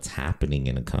feel what's happening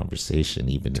in a conversation,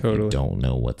 even if you don't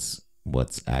know what's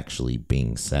actually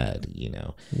being said, you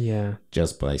know. Yeah.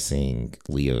 Just by saying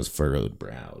Leo's furrowed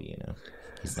brow, you know.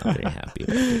 He's not very happy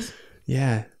about this.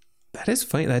 Yeah. That is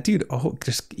funny. That dude,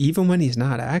 just even when he's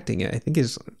not acting it, I think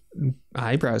his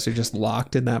eyebrows are just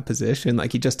locked in that position.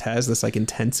 Like, he just has this like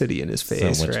intensity in his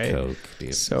face, so much right? Coke,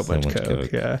 dude. So much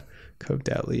coke. Yeah.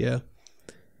 Coked out Leo.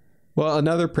 Well,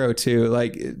 another pro too,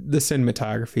 like the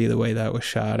cinematography, the way that was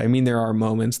shot. I mean, there are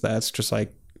moments that's just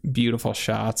like beautiful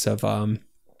shots of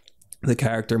the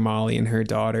character Molly and her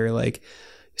daughter like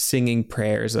singing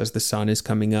prayers as the sun is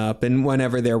coming up, and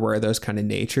whenever there were those kind of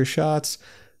nature shots,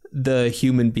 the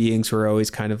human beings were always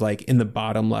kind of like in the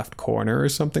bottom left corner or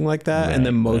something like that, and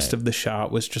then most of the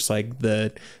shot was just like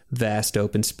the vast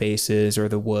open spaces or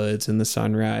the woods and the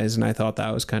sunrise, and I thought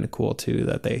that was kind of cool too,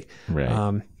 that they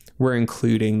were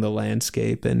including the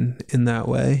landscape in that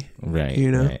way,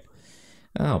 you know.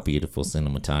 Oh, beautiful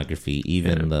cinematography.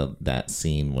 Even that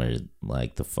scene where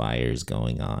like the fire's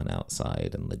going on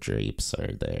outside and the drapes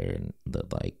are there and the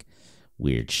like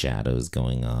weird shadows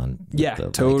going on. Yeah,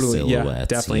 the, totally. Like, yeah,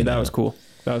 definitely. That was cool.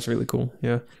 That was really cool.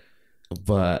 Yeah.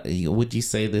 But would you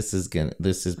say this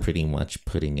is pretty much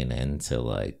putting an end to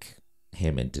like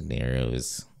him and De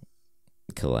Niro's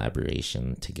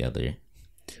collaboration together?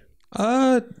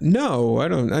 No, I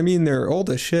don't. I mean, they're old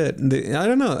as shit. I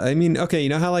don't know. I mean, okay, you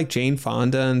know how like Jane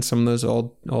Fonda and some of those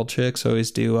old chicks always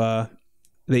do,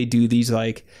 they do these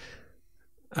like,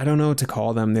 I don't know what to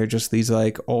call them. They're just these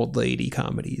like old lady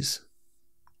comedies.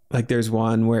 Like there's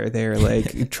one where they're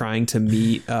like trying to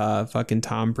meet fucking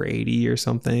Tom Brady or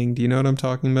something. Do you know what I'm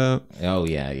talking about? Oh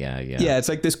yeah. Yeah, it's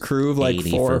like this crew of like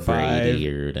 4 or 5.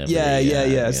 Yeah.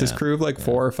 It's this crew of like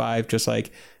 4 or 5 just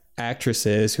like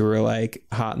actresses who were like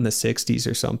hot in the 60s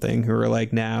or something, who are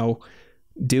like now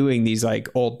doing these like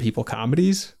old people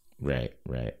comedies. Right.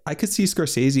 I could see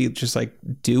Scorsese just like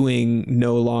doing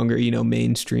no longer,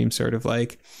 mainstream sort of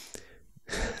like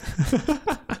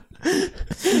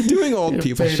doing old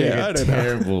people shit. I don't know.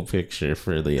 Terrible picture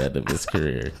for the end of his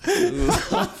career.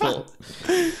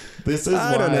 This is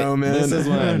I don't know, man. This is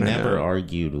why I've don't never know.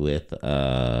 argued with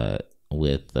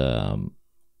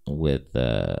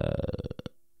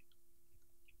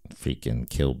freaking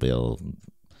Kill Bill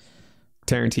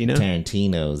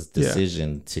Tarantino's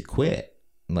decision to quit.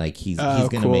 Like he's gonna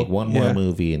cool. make one more Yeah.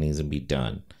 movie and he's gonna be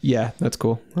done. Yeah, that's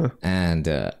cool. Huh. And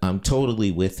I'm totally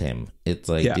with him. It's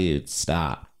like, Yeah. dude,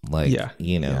 stop. Like, Yeah.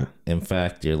 Yeah. in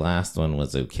fact, your last one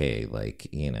was okay. Like,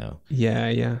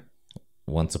 Yeah.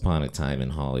 Once Upon a Time in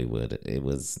Hollywood, it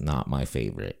was not my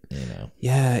favorite,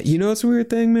 Yeah. It's a weird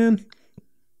thing, man.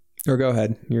 Or go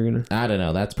ahead. You're gonna. I don't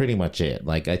know. That's pretty much it.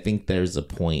 Like, I think there's a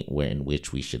point in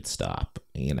which we should stop,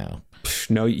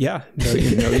 No. Yeah. No.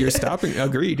 You're stopping.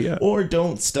 Agreed. Yeah. Or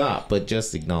don't stop, but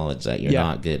just acknowledge that you're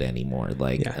not good anymore.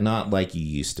 Like, not like you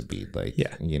used to be. Like,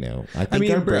 I think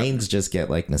our brains just get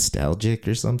like nostalgic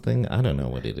or something. I don't know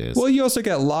what it is. Well, you also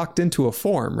get locked into a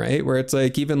form, right? Where it's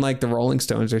like even like the Rolling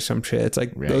Stones or some shit. It's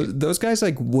like those guys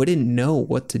like wouldn't know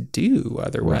what to do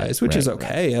otherwise, which is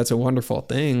okay. That's a wonderful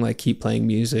thing. Like keep playing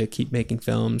music, keep making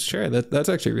films. Sure, that's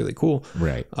actually really cool.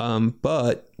 Right.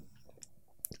 But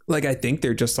like I think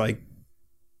they're just like.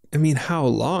 I mean, how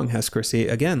long has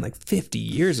Scorsese? Again, like 50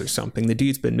 years or something. The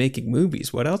dude's been making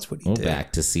movies. What else would he do?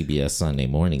 Back to CBS Sunday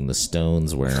Morning. The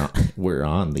Stones were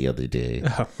on the other day.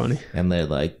 How funny. And they're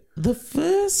like, the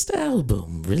first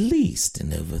album released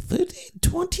in over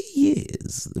 20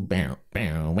 years. Yeah.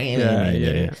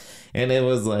 And it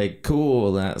was like,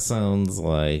 cool. That sounds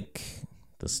like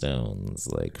the Stones,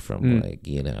 like from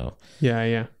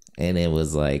Yeah. And it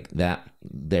was like that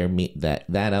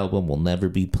album will never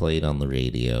be played on the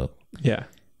radio. Yeah.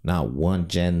 Not one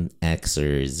Gen X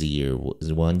or Z or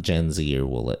one Gen Zer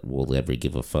will ever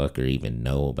give a fuck or even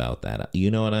know about that. You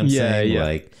know what I'm saying? Yeah.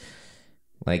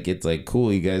 Like it's like,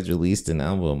 cool, you guys released an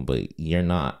album, but you're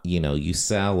not, you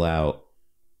sell out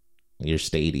your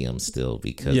stadium still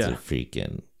because of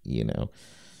freaking,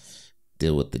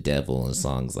 Deal with the Devil and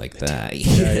songs like that.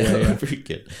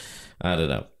 Freaking, I don't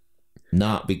know.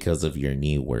 Not because of your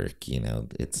new work,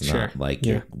 it's not like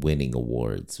you're winning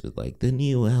awards with like the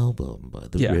new album by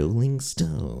the Rolling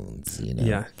Stones,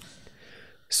 Yeah.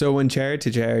 So when Jared to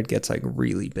Jared gets like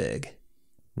really big,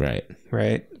 right?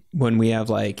 When we have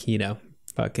like,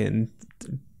 fucking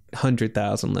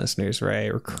 100,000 listeners,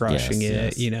 right? We're crushing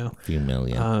it, a few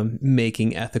million,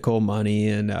 making ethical money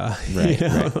and, like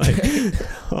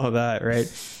all that,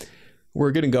 right?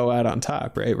 We're gonna go out on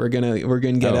top, right? We're gonna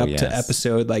get up to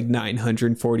episode like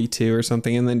 942 or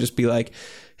something, and then just be like,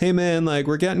 "Hey, man, like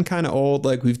we're getting kind of old.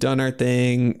 Like we've done our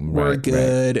thing, we're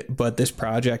good, but this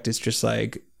project is just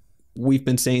like we've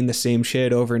been saying the same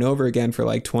shit over and over again for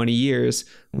like 20 years.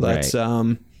 Let's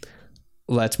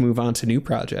move on to new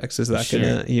projects." Is that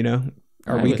gonna,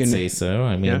 I would say so.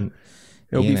 I mean.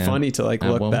 It'll be funny to like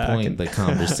look back. At one point, the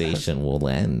conversation will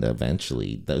end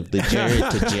eventually. The Jared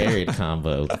to Jared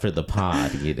combo for the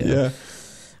pod, Yeah.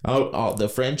 Oh, the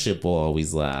friendship will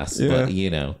always last. But,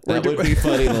 that would be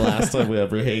funny the last time we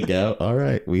ever hang out. All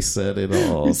right, we said it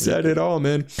all. We said it all,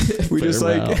 man. We just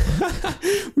like,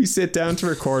 we sit down to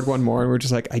record one more and we're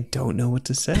just like, I don't know what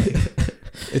to say.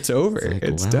 It's over.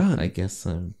 It's done. I guess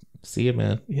see you,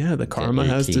 man. Yeah, the karma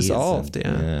has dissolved.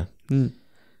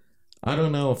 I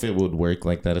don't know if it would work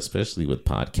like that, especially with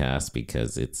podcasts,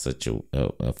 because it's such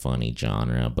a funny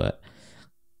genre. But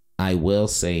I will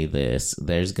say this.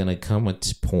 There's going to come a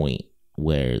point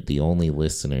where the only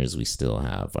listeners we still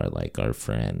have are like our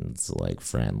friends, like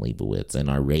Fran Leibowitz, and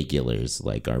our regulars,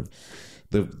 like the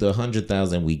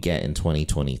 100,000 we get in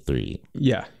 2023.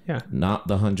 Yeah. Not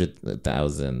the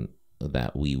 100,000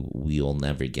 that we'll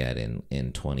never get in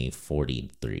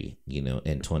 2043, in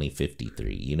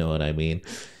 2053. You know what I mean?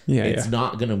 It's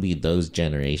not gonna be those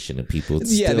generation of people.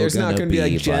 It's there's not gonna be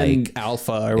like Gen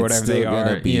Alpha or whatever they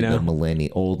are. Be the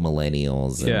old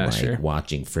millennials and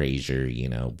watching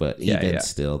Frasier. But even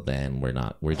still, then we're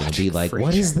gonna be like, Frasier.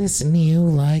 What is this new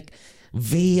like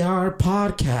VR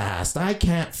podcast? I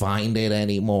can't find it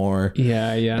anymore.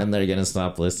 Yeah. And they're gonna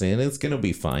stop listening. It's gonna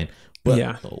be fine. But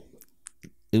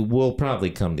it will probably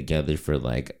come together for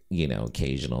like,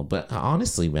 occasional. But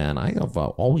honestly, man, I've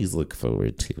always looked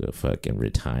forward to a fucking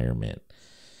retirement.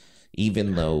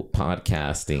 Even though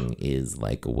podcasting is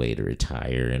like a way to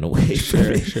retire in a way.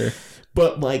 Sure.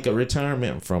 But like a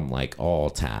retirement from like all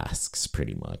tasks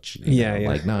pretty much. Yeah.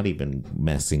 Like not even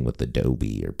messing with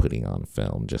Adobe or putting on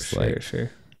film. Just sure.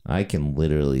 I can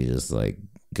literally just like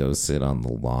go sit on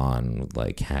the lawn with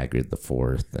like Hagrid the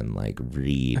Fourth and like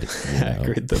read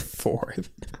Hagrid the Fourth.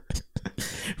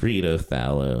 read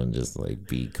Othello and just like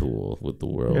be cool with the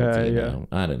world. You know?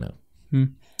 I don't know.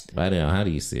 I don't know. How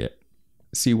do you see it?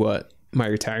 See what? My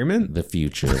retirement? The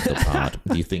future of the pod.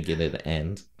 Do you think it'd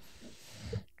end?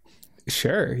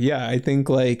 Sure. Yeah, I think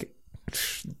like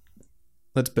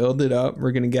let's build it up.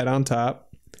 We're gonna get on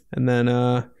top, and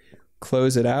then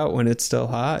close it out when it's still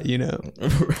hot. You know.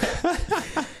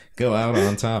 Go out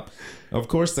on top. Of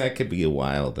course, that could be a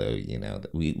while though. You know,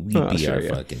 we'd be our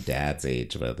fucking dad's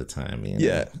age by the time. You know?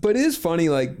 Yeah, but it is funny.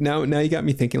 Like now you got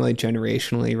me thinking like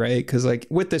generationally, right? Because like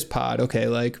with this pod, okay,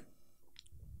 like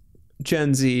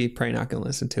Gen Z probably not gonna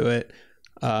listen to it.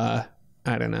 I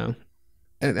don't know.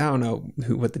 I don't know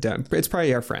it's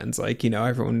probably our friends, like, you know,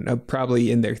 everyone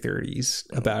probably in their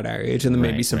 30s about our age, and then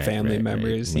maybe some family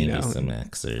members, maybe you know, some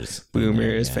Xers,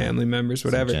 boomers, family members,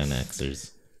 whatever, some Gen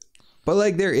Xers. But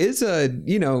like there is a,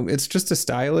 you know, it's just a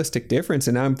stylistic difference.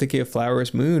 And now I'm thinking of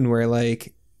Flowers Moon, where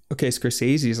like, okay,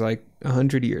 Scorsese's like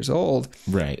 100 years old,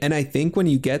 right? And I think when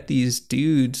you get these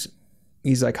dudes,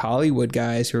 these like Hollywood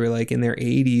guys who are like in their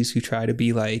 80s, who try to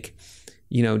be like,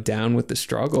 you know, down with the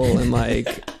struggle and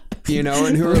like you know,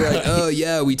 and who are like, oh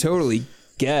yeah, we totally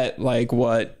get like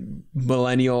what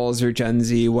millennials or Gen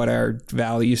Z, what our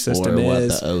value system or what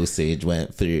is, the Osage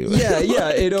went through. Yeah,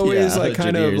 it always like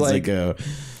kind of like ago.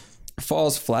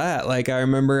 Falls flat. Like I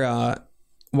remember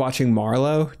watching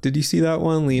Marlowe. Did you see that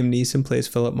one? Liam Neeson plays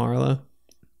Philip Marlowe.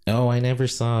 Oh, I never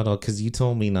saw it all because you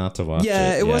told me not to watch it.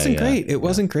 Yeah, it wasn't great. It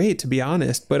wasn't great, to be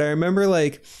honest. But I remember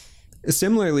like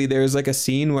similarly, there's like a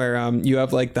scene where you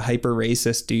have like the hyper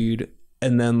racist dude,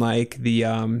 and then like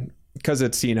the because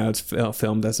it's, you know, it's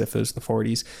filmed as if it was the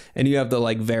 40s, and you have the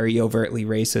like very overtly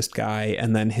racist guy,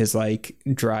 and then his like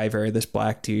driver, this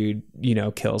black dude, you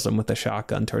know, kills him with a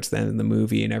shotgun towards the end of the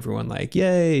movie, and everyone like,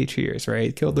 yay, cheers,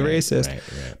 right? Killed the racist. Right.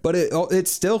 But it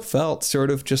still felt sort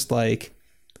of just like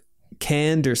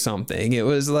canned or something. It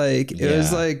was like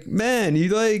man, you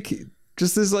like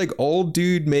just this like old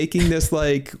dude making this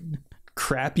like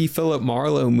crappy Philip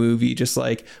Marlowe movie, just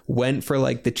like went for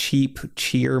like the cheap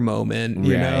cheer moment,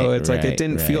 you know. It's like it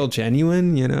didn't feel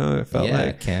genuine, you know. It felt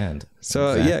like canned.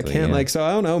 So exactly, canned. Like, so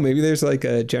I don't know, maybe there's like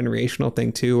a generational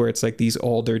thing too, where it's like these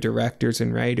older directors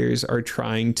and writers are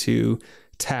trying to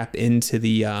tap into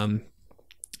the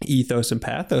ethos and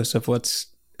pathos of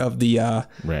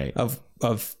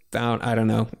of I don't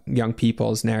know, young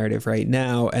people's narrative right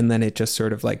now, and then it just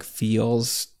sort of like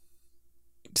feels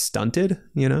stunted,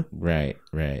 you know. Right.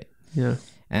 Yeah.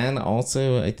 And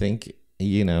also I think,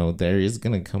 you know, there is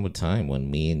gonna come a time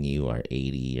when me and you are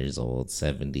 80 years old,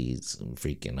 70s,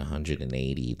 freaking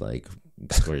 180 like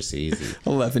Scorsese.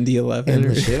 11 and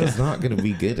the show's not gonna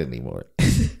be good anymore.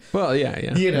 Well,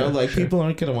 yeah. You know, like people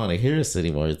aren't gonna want to hear us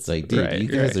anymore. It's like, dude, you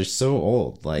guys are so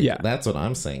old. Like, that's what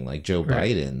I'm saying. Like Joe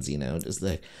Biden's, you know, just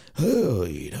like, oh,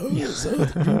 you know, movie.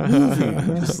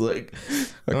 Just like,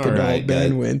 all right,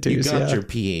 Ben Winters, you got your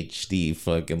PhD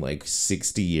fucking like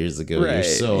 60 years ago. You're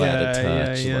so out of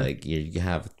touch. Like you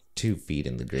have 2 feet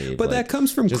in the grave. But like, that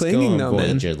comes from clinging, though,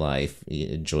 man. Your life,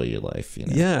 enjoy your life. You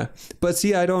know? Yeah, but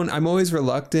see, I'm always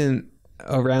reluctant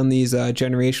around these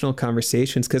generational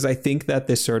conversations, because I think that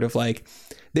this sort of like,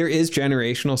 there is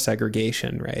generational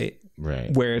segregation, right?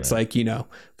 Where it's like, you know,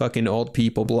 fucking old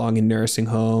people belong in nursing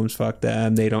homes, fuck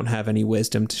them, they don't have any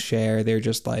wisdom to share, they're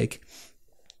just like,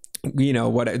 you know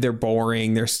what, they're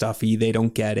boring, they're stuffy, they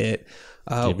don't get it.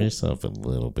 Give yourself a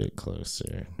little bit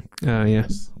closer. Oh yeah,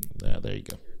 there you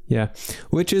go. Yeah,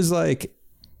 which is like,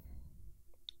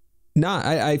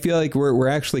 I feel like we're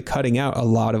actually cutting out a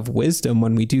lot of wisdom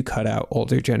when we do cut out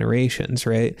older generations,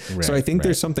 right? So I think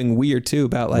there's something weird too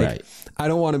about like, I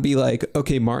don't want to be like,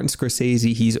 okay, Martin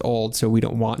Scorsese, he's old, so we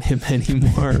don't want him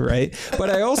anymore, right? But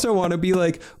I also want to be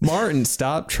like, Martin,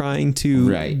 stop trying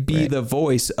to be the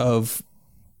voice of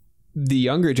the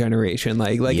younger generation.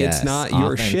 Like yes, it's not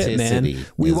your shit, man.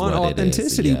 We want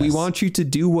authenticity. Yes. We want you to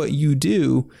do what you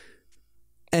do,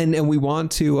 and we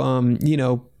want to you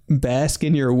know, bask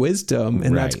in your wisdom,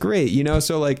 and that's great, you know.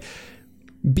 So like,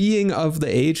 being of the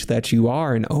age that you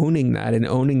are and owning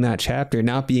that chapter,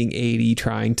 not being 80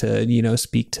 trying to, you know,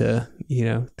 speak to, you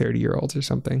know, 30-year-olds or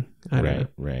something. I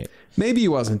don't know. Maybe he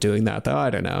wasn't doing that though. I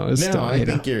don't know. I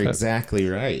think you're exactly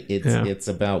right. It's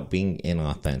about being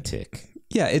inauthentic.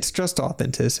 Yeah, it's just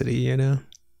authenticity, you know.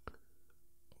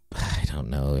 I don't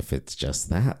know if it's just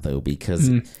that though,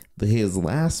 because his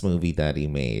last movie that he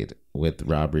made with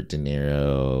Robert De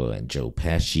Niro and Joe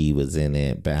Pesci was in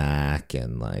it back,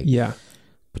 and like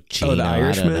Pacino, The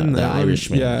Irishman. The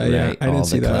Irishman, yeah. I didn't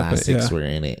see that. All the classics were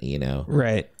in it, you know.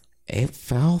 Right. it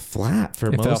fell flat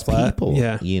for most flat. people.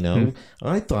 Yeah. You know,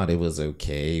 I thought it was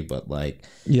okay, but like,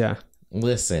 Yeah.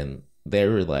 listen, they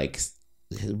were like,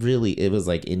 really, it was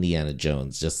like Indiana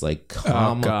Jones, just like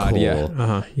comical, Oh, God,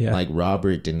 yeah. Yeah. like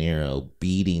Robert De Niro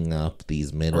beating up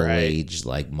these middle-aged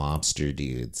like mobster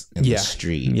dudes in the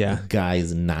street. Yeah. The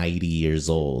guy's 90 years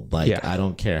old. Like, Yeah. I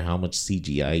don't care how much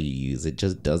CGI you use, it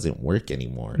just doesn't work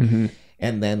anymore.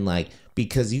 And then like,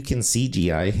 because you can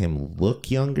CGI him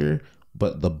look younger,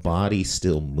 but the body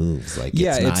still moves like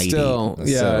Yeah, it's 90. it's still-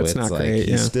 yeah, so it's it's not like great, he's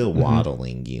yeah. still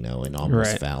waddling, you know, and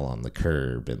almost Right. fell on the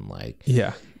curb and like,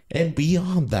 Yeah. and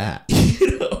beyond that,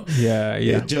 you know, Yeah.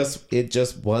 Yeah. it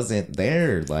just wasn't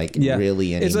there like Yeah.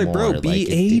 really anymore. It's like, bro, be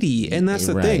 80. And that's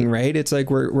the right. thing, right? It's like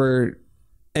we're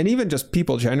and even just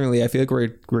people generally, I feel like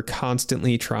we're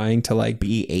constantly trying to like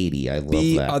Be 80. I love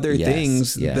be that. other Yes,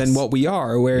 things yes. than what we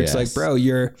are, where it's like, Yes. bro,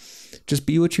 you're just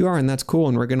be what you are and that's cool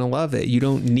and we're gonna love it. You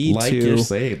don't need Like to you're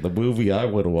saying, the movie I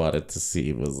would have wanted to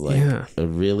see was like Yeah. a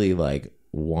really like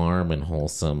warm and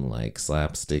wholesome like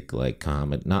slapstick like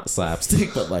comedy, not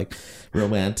slapstick but like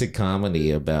romantic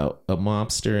comedy about a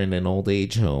mobster in an old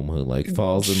age home who like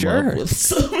falls in Sure. love with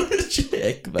some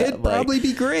chick that it'd like, probably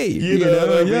be great. you know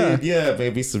what I yeah. mean? Yeah,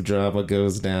 maybe some drama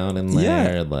goes down in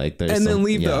there. Yeah. Like there's And then some-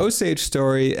 leave yeah. the Osage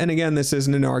story. And again, this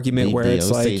isn't an argument Leave where the it's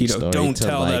like, Osage you know, story don't to,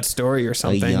 tell like, that story or a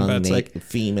something. young But it's like,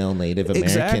 female Native American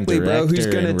exactly, bro. Who's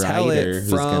director going to and tell writer it who's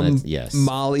from gonna- yes.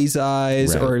 Molly's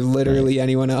eyes Right, or literally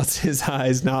anyone else's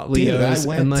eyes, not Dude, Leo's? I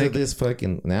went and to like, this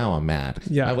fucking. Now I'm mad.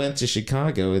 Yeah. I went to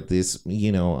Chicago at this,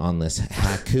 you know, on this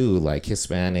Haku like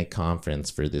Hispanic conference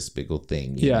for this big old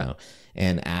thing, you Yeah. know.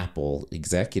 And Apple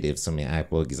executives, some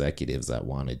Apple executives that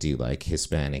want to do like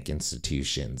Hispanic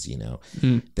institutions, you know,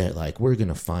 they're like, we're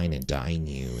gonna fine and dine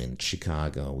you in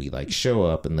Chicago. We like show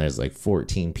up and there's like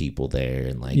 14 people there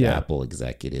and like Yeah. Apple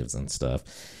executives and stuff,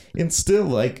 and still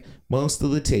like most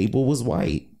of the table was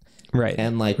white. right.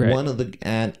 And like right. one of the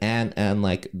and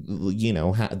like, you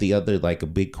know, the other like a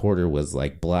big quarter was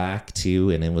like black too,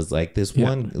 and it was like this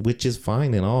one, which is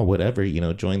fine and all, whatever, you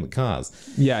know, join the cause.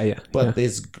 Yeah. But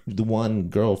the one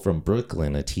girl from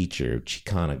Brooklyn, a teacher,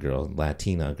 Chicana girl,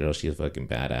 Latina girl, she's a fucking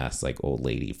badass, like old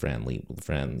lady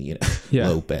friend, you know, Yeah.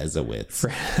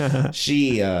 Lopezowitz.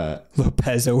 She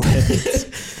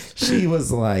Lopezowitz. she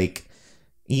was like,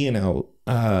 you know,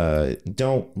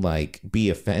 don't like be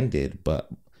offended, but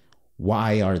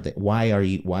why are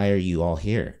you all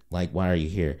here? Like, why are you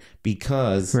here?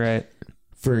 Because right.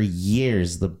 for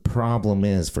years, the problem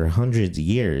is for hundreds of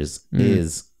years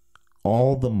is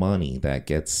all the money that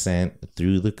gets sent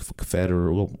through the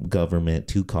federal government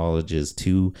to colleges,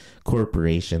 to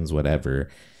corporations, whatever,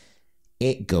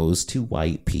 it goes to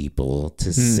white people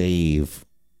to save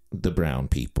the brown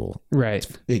people. Right.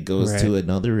 It goes to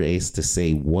another race to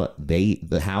say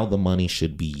how the money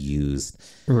should be used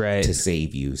Right. to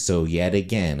save you. So yet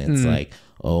again, it's like,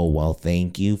 oh, well,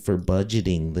 thank you for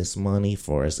budgeting this money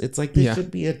for us. It's like there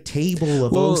should be a table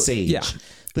of Osage. yeah.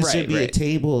 There Right, should be a right.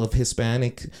 table of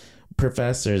Hispanic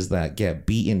professors that get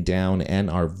beaten down and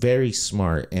are very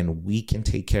smart, and we can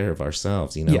take care of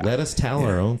ourselves. You know, Yeah. let us tell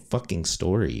our own fucking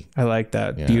story. I like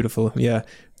that. Beautiful. Yeah.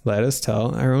 Let us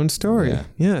tell our own story.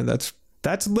 Yeah.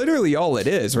 That's literally all it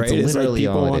is, right? It's like literally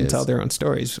people all it want to is. tell their own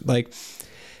stories. Like,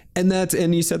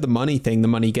 and you said the money thing, the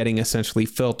money getting essentially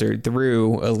filtered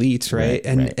through elites, right?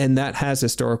 And that has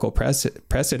historical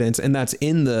precedence, and that's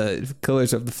in the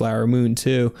Killers of the Flower Moon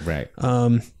too. Right.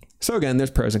 So again, there's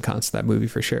pros and cons to that movie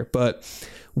for sure. But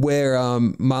where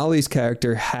Molly's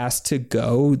character has to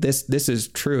go, this is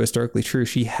true, historically true.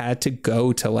 She had to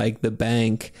go to like the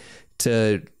bank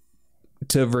to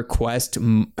request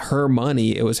her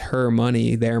money. It was her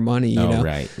money, their money, you know?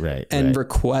 Right. And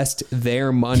request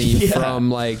their money from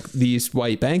like these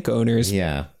white bank owners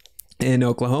in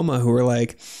Oklahoma who were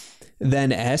like,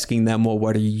 then asking them, well,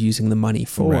 what are you using the money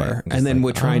for? Right. And then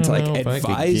we're trying to like I don't know if I could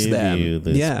advise give them. you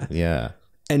this. Yeah.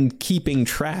 And keeping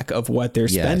track of what they're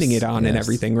spending it on and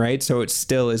everything, right? So it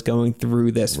still is going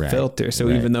through this filter. So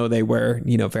even though they were,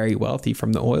 you know, very wealthy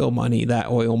from the oil money, that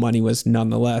oil money was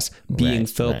nonetheless being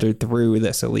filtered through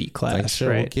this elite class. Like,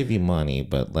 sure, we'll give you money,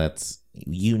 but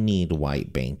you need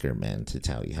white banker men to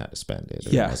tell you how to spend it.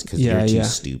 Because you're too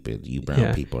stupid. You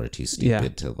brown people are too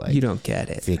stupid to like, you don't get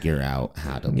it. Figure out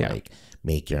how to like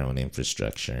make your own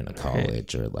infrastructure in a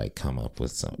college or like come up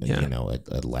with some, you know,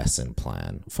 a lesson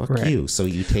plan. Fuck you. So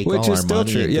you take all our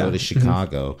money and go to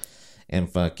Chicago and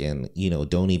fucking, you know,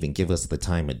 don't even give us the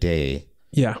time of day.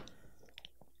 Yeah.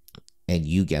 And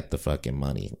you get the fucking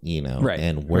money, you know,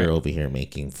 and we're over here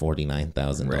making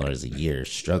 $49,000 a year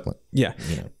struggling. Yeah.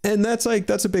 You know? And that's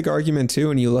a big argument too.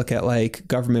 When you look at like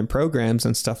government programs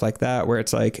and stuff like that, where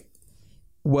it's like,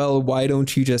 well, why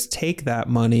don't you just take that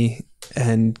money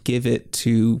and give it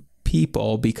to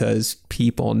people, because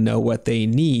people know what they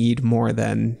need more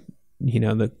than, you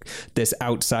know, this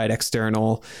outside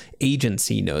external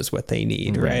agency knows what they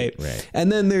need, right?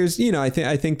 And then there's, you know, I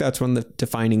think that's one of the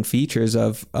defining features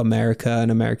of America and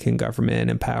American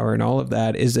government and power and all of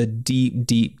that is a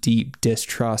deep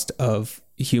distrust of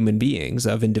human beings,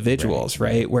 of individuals,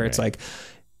 right? Where it's like,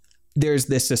 there's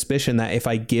this suspicion that if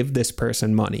I give this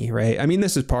person money, right? I mean,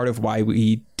 this is part of why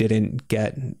we didn't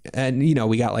get, and, you know,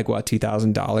 we got like what,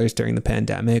 $2,000 during the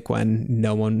pandemic when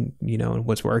no one, you know,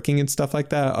 was working and stuff like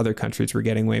that. Other countries were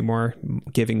giving way more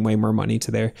money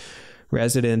to their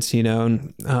residents, you know.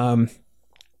 And,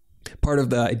 part of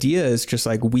the idea is just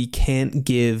like, we can't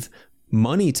give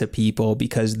money to people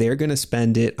because they're going to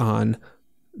spend it on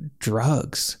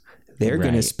drugs. They're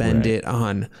going to spend it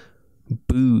on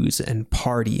booze and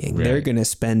partying. They're going to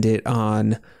spend it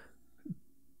on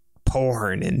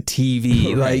porn and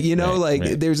TV. Like, you know,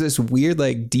 there's this weird,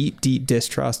 like deep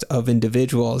distrust of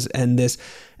individuals and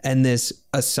this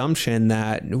assumption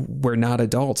that we're not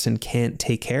adults and can't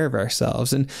take care of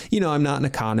ourselves. And, you know, I'm not an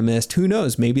economist. Who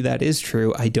knows? Maybe that is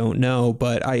true. I don't know.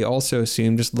 But I also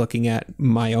assume, just looking at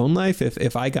my own life,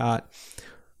 if I got,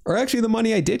 or actually the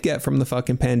money I did get from the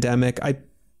fucking pandemic, I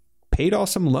paid off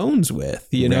some loans with,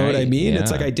 you know what I mean?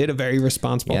 It's like, I did a very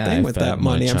responsible thing with that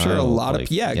money. I'm sure a lot of,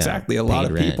 exactly. A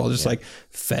lot of people just like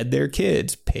fed their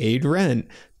kids, paid rent,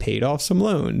 paid off some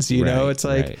loans, you know, it's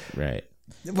like,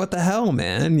 what the hell,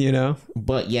 man, you know?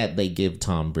 But yet they give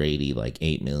Tom Brady like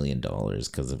 $8 million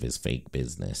because of his fake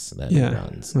business that he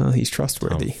runs. Well, he's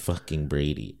trustworthy. Tom fucking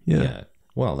Brady. Yeah.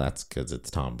 Well, that's because it's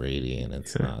Tom Brady and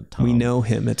it's not Tom. We know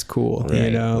him. It's cool.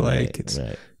 You know, like it's,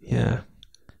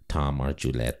 Tom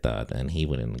Archuleta, and he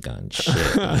wouldn't have gotten shit.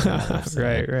 You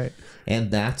know right. And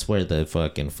that's where the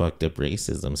fucking fucked up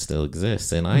racism still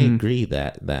exists. And I agree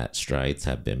that strides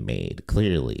have been made,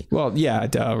 clearly. Well, yeah,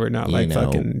 duh, we're not like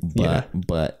fucking...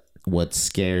 But what's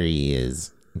scary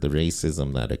is the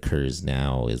racism that occurs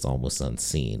now is almost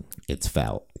unseen. It's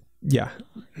felt. Yeah.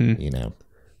 You know?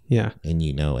 Yeah. And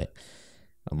you know it.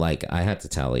 Like, I had to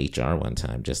tell HR one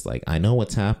time, just like, I know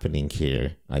what's happening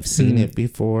here. I've seen it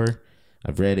before.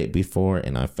 I've read it before,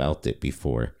 and I felt it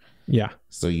before. Yeah.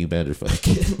 So you better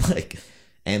fucking like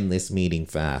end this meeting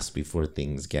fast before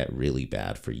things get really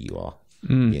bad for you all.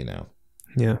 You know?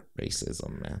 Yeah.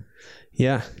 Racism, man.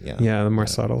 Yeah. The more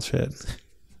subtle shit.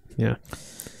 Yeah.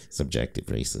 Subjective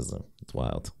racism. It's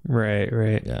wild.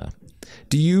 Right. Yeah.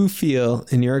 Do you feel,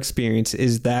 in your experience,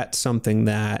 is that something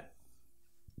that,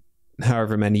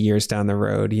 however many years down the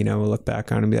road, you know, we'll look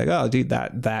back on and be like, oh, dude,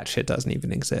 that shit doesn't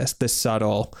even exist. The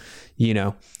subtle, you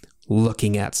know,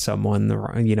 looking at someone,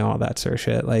 you know, all that sort of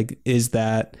shit. Like, is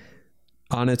that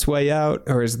on its way out,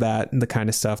 or is that the kind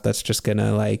of stuff that's just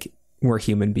gonna, like, we're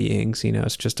human beings, you know,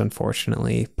 it's just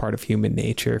unfortunately part of human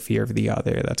nature, fear of the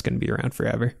other, that's going to be around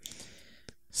forever?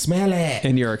 Smell it.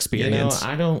 In your experience. You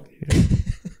know, I don't...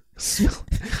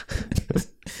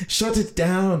 Shut it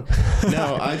down.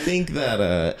 No, I think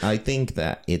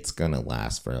that it's gonna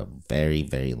last for a very,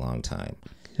 very long time.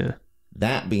 Yeah.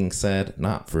 That being said,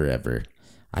 not forever.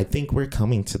 I think we're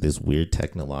coming to this weird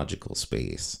technological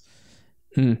space.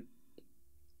 And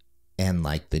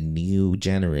like the new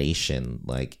generation,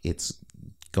 like it's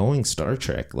going Star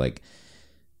Trek. Like,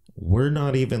 we're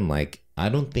not even like, I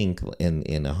don't think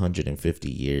in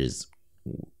 150 years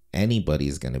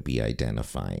anybody's gonna be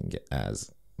identifying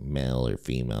as male or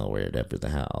female or whatever the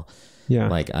hell. Yeah.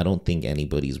 Like, I don't think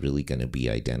anybody's really going to be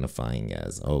identifying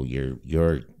as, oh, you're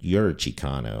a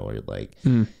Chicano, or like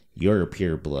you're a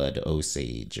pure blood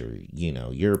Osage, or, you know,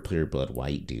 you're a pure blood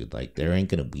white dude. Like, there ain't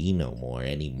going to be no more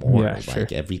anymore. Yeah, like sure.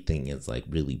 Everything is like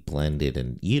really blended,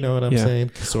 and you know what I'm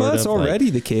saying? Well, that's already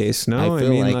the case. No, I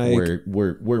feel like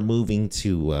we're moving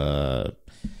to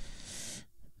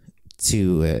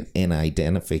an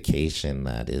identification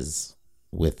that is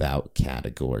without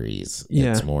categories.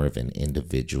 It's more of an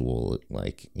individual,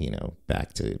 like, you know,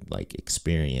 back to like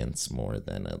experience more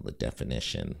than a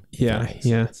definition. Yeah.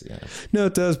 No,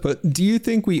 it does. But do you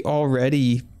think we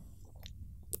already,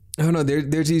 I don't know,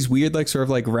 there's these weird, like, sort of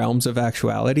like realms of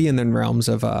actuality, and then realms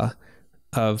of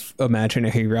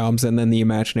imaginary realms, and then the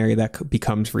imaginary that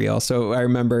becomes real. So I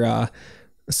remember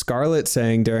Scarlett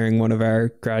saying during one of our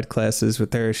grad classes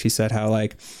with her, she said how,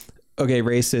 like, okay,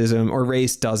 racism or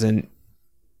race doesn't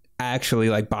actually,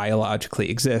 like,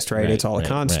 biologically exist, right? It's all a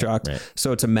construct. Right.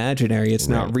 So it's imaginary, it's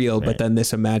not real, but then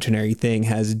this imaginary thing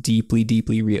has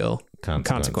deeply real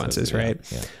consequences, right?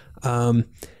 And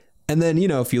then, you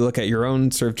know, if you look at your own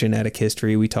sort of genetic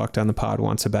history, we talked on the pod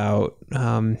once about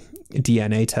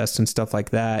DNA tests and stuff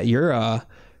like that. You're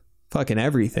fucking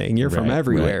everything. You're from Right,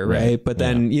 everywhere, right, right? right. But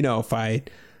then, you know, if I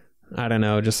don't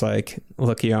know, just like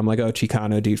look here, I'm like, oh,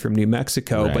 Chicano dude from New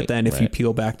Mexico. Right, but then if you right.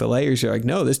 peel back the layers, you're like,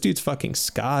 no, this dude's fucking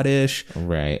Scottish,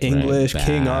 Right, English, right.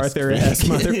 King Basque. Arthur-esque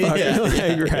motherfucker, Yeah,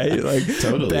 like, right? Like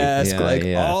Totally. Basque, Yeah, like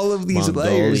yeah. all of these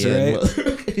layers, Mongolian.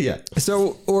 right? Yeah.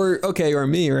 So, or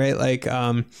me, right? Like,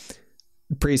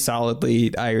 pretty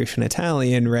solidly Irish and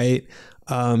Italian, right?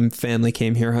 Family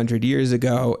came here 100 years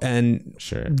ago, and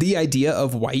Sure. the idea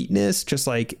of whiteness, just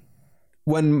like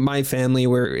when my family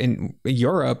were in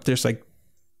Europe, there's like,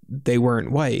 they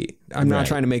weren't white. I'm not Right,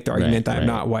 trying to make the argument that I'm right.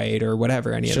 not white or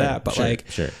whatever, any Sure, of that, but sure, like,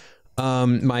 sure.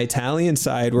 my Italian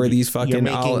side were these You're fucking,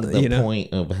 making the you know,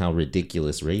 point of how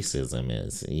ridiculous racism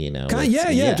is, you know.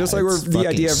 yeah, just like it's the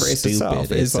idea of fucking race stupid.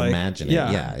 itself It's is like, imaginary.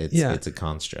 Yeah, it's a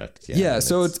construct. Yeah,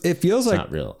 so it feels it's like,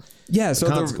 not real. yeah, so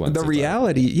the consequences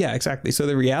reality, yeah, exactly. So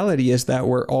the reality is that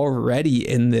we're already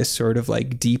in this sort of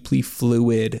like deeply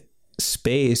fluid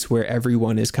space where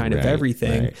everyone is kind of Right,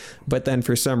 everything. right. But then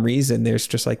for some reason, there's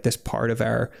just like this part of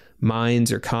our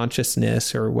minds or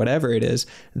consciousness or whatever it is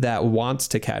that wants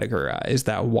to categorize,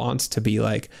 that wants to be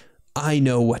like, I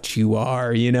know what you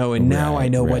are, you know, and now I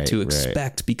Right, know what right, to right.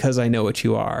 expect because I know what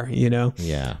you are, you know?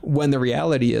 Yeah. When the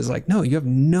reality is like, no, you have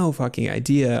no fucking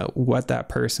idea what that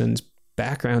person's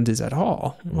background is at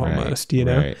all, almost, Right, you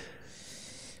know? right.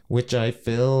 Which I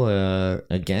feel,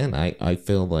 again, I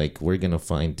feel like we're going to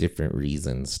find different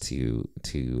reasons to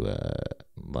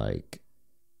like,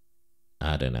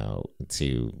 I don't know,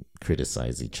 to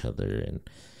criticize each other. And,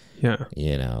 Yeah.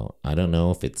 you know, I don't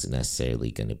know if it's necessarily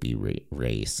going to be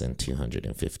race in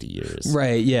 250 years.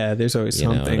 Right. Yeah. There's always You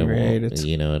know, something, and it right? won't-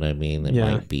 you know what I mean? It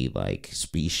Yeah. might be like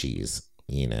species,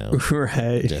 you know,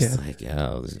 Right. just Yeah. like,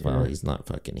 oh, well, he's not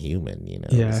fucking human, you know,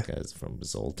 Yeah. this guy's from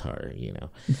Zoltar, you know.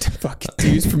 Fucking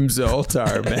dudes from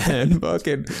Zoltar, man.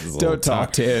 Fucking don't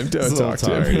talk to him. Don't talk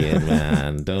to him. Zoltarian,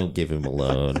 man. Don't give him a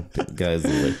loan. The guys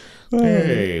are like,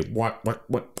 hey, what?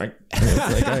 It's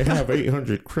like, I have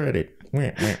 800 credit.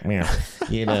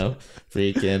 You know,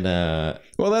 freaking,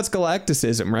 Well, that's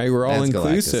galacticism, right? We're all That's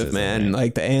inclusive, galacticism, man. right.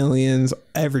 Like the aliens,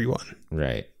 everyone.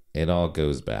 right. It all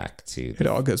goes back to It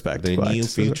all goes back the to new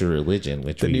galacticism. future religion,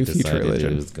 which The we new future decided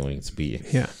religion. it was going to be.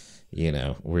 Yeah. You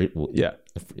know, Yeah.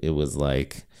 it was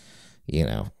like, you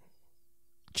know,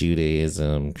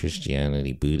 Judaism,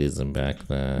 Christianity, Buddhism back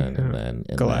then, and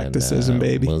Galacticism, then,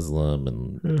 baby. Muslim,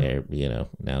 and you know,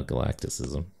 now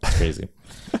Galacticism. It's crazy.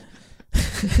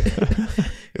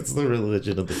 It's the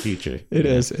religion of the future. It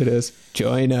is. It is.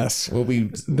 Join us. We'll be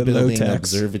The building Lotex.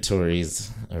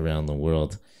 observatories around the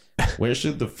world. Where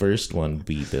should the first one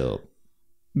be built?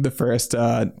 The first That's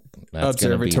gonna be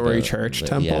observatory church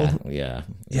temple. Yeah,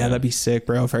 Yeah, that'd be sick,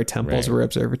 bro. If our temples Right. were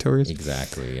observatories.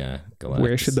 exactly. Yeah.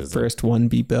 Where should the Galacticism. first one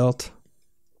be built?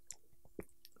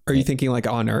 Are you thinking like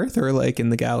on Earth or like in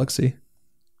the galaxy?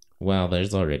 Well,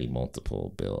 there's already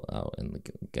multiple built out in the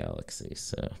galaxy,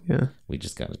 so Yeah. we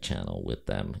just got to channel with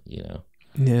them, you know.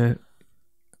 Yeah.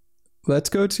 Let's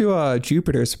go to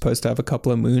Jupiter. It's supposed to have a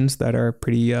couple of moons that are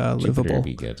pretty Jupiter livable. would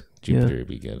be good. Jupiter would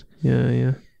be good. Yeah,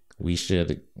 yeah. We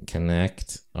should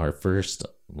connect our first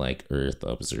like Earth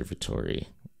observatory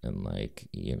in like,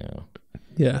 you know,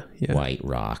 Yeah, yeah. White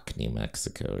Rock, New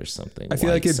Mexico or something. I feel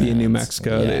like White it'd be in New Sands.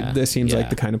 Mexico. Yeah, this seems like yeah.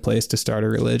 the kind of place to start a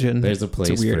religion. There's a place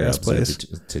it's a weird for ass place.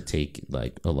 to take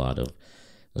like a lot of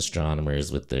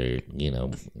astronomers with their, you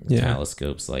know, Yeah.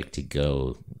 telescopes like to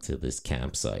go to this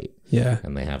campsite. Yeah.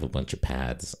 And they have a bunch of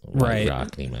pads. White Right.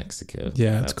 Rock, New Mexico.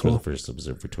 Yeah, That's it's where cool. the first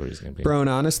observatory is going to be. Bro, and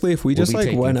honestly, if we We'll just be like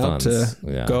taking went up funds. to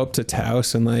Yeah. go up to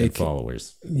Taos and And like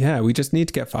followers. yeah, we just need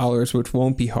to get followers, which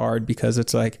won't be hard because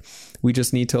it's like we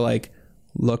just need to like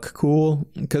look cool,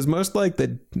 because most like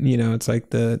the, you know, it's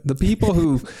like the people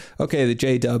who okay, the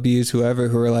JWs, whoever,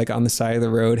 who are like on the side of the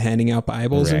road handing out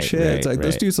Bibles and Right, shit, it's right, like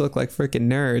those right. dudes look like freaking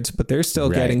nerds, but they're still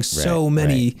Right, getting so right,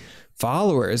 many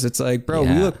followers. It's like, bro, we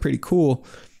Yeah. look pretty cool.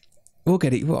 We'll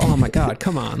get it. Oh my god,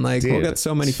 come on, like we'll Dude. get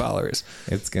so many followers.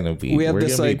 It's going to be. We have we're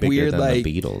this, gonna be like, bigger weird, than like-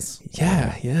 the Beatles.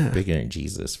 Yeah. Bigger than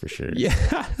Jesus for sure. Yeah.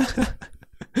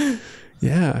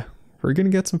 Yeah. We're gonna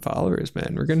get some followers,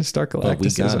 man. We're gonna start But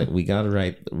galacticism. we gotta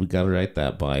write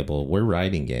that Bible. We're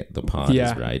writing it. The pod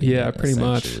Yeah, is writing it. yeah, pretty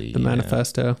much essentially, the you know.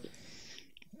 manifesto.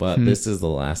 But this is the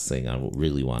last thing I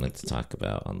really wanted to talk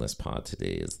about on this pod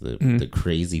today is the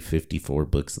crazy 54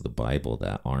 books of the Bible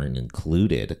that aren't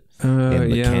included in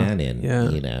the canon, yeah.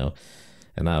 you know.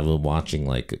 And I've been watching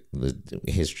like the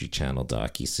History Channel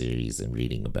docuseries and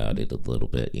reading about it a little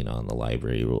bit, you know, on the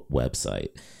library website.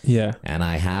 Yeah. And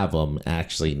I have them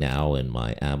actually now in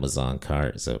my Amazon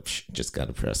cart. So just got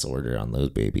to press order on those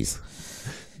babies.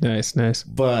 Nice.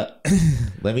 But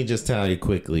let me just tell you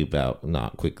quickly about,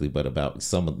 not quickly, but about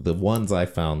some of the ones I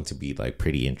found to be like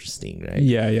pretty interesting, right?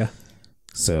 Yeah.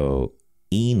 So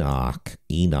Enoch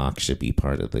should be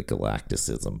part of the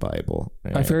Galacticism Bible.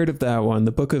 Right? I've heard of that one.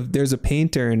 There's a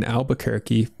painter in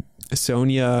Albuquerque,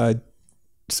 Sonia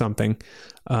something,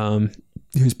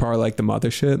 who's part of like the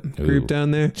Mothership group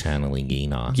down there. Channeling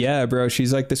Enoch. Yeah, bro.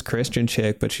 She's like this Christian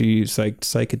chick, but she's like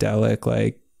psychedelic,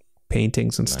 like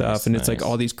paintings and stuff. And it's like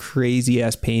all these crazy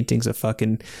ass paintings of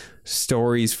fucking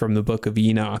stories from the book of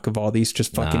Enoch of all these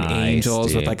just fucking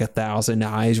angels with like 1,000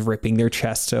 eyes ripping their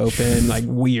chests open, like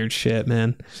weird shit,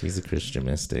 man. She's a Christian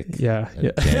mystic. Yeah.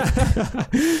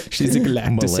 She's a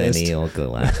galacticist. Millennial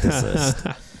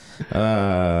galacticist.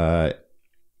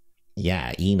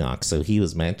 Yeah, Enoch. So he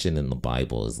was mentioned in the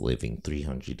Bible as living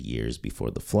 300 years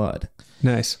before the flood.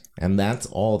 Nice. And that's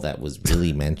all that was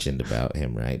really mentioned about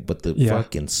him, right? But the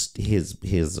fucking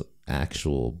his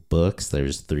actual books,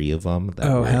 there's 3 of them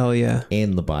that were hell yeah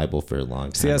in the Bible for a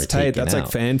long time. See, that's tight. That's out.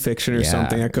 like fan fiction or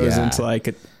something that goes into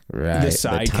like the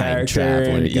side character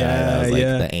traveler and guy. Like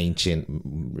the ancient,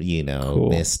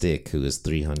 mystic who is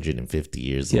 350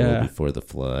 years old before the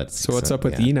flood. So what's up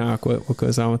with Enoch? What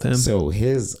goes on with him? So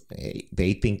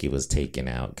they think it was taken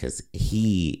out because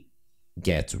he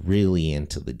gets really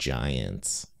into the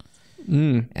giants,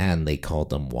 and they called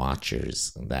them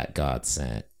watchers that God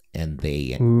sent, and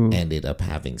they ended up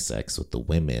having sex with the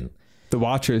women. The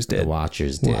Watchers did.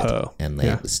 Whoa. And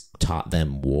they taught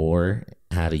them war,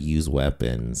 how to use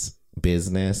weapons,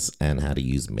 business, and how to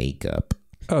use makeup.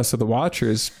 Oh, so the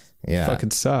Watchers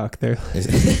fucking suck. They're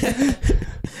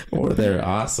or they're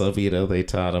awesome. They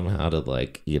taught them how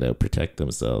to protect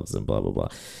themselves and blah blah blah.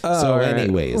 So,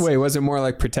 anyways, wait, was it more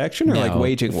like protection or like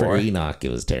waging war? For Enoch,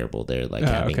 it was terrible. They're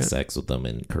having sex with them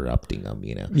and corrupting them.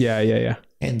 Yeah.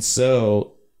 And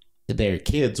so their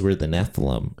kids were the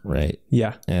Nephilim, right?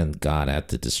 Yeah. And God had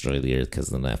to destroy the earth because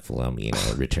the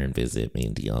Nephilim, return visit, me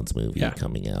and Dion's movie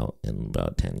coming out in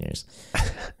about 10 years,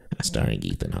 starring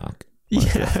Ethan Hawke.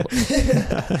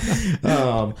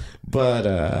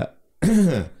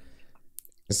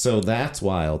 So that's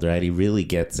wild, right? He really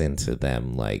gets into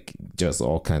them, like just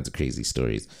all kinds of crazy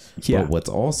stories. Yeah. But what's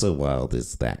also wild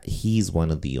is that he's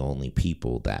one of the only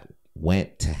people that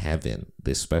went to heaven,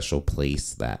 this special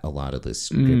place that a lot of the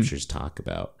scriptures talk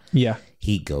about. Yeah.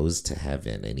 He goes to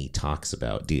heaven and he talks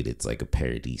about, dude, it's like a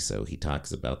paradiso. He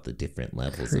talks about the different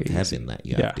levels of heaven that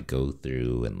you have to go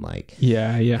through and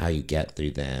how you get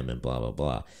through them and blah, blah,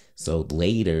 blah. So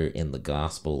later in the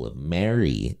Gospel of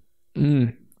Mary,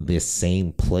 this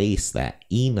same place that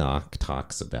Enoch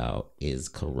talks about is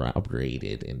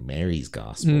corroborated in Mary's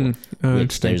Gospel,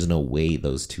 which there's no way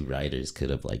those 2 writers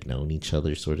could have known each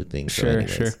other sort of thing. Sure.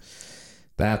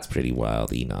 That's pretty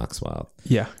wild. Enoch's wild.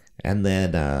 Yeah. And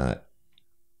then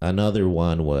another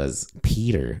one was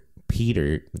Peter,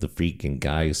 the freaking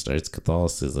guy who starts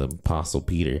Catholicism, Apostle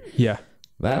Peter. Yeah.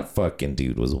 That fucking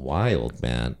dude was wild,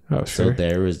 man. Oh, sure. So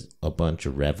there was a bunch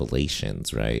of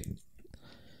revelations, right?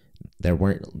 There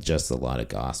weren't just a lot of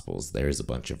gospels. There's a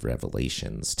bunch of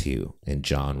revelations too. And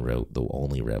John wrote the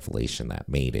only revelation that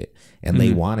made it. And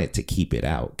they wanted to keep it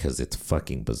out because it's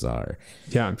fucking bizarre.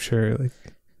 Yeah, I'm sure.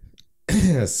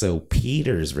 So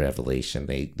Peter's revelation,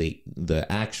 the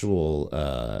actual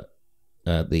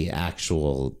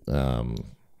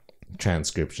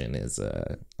transcription is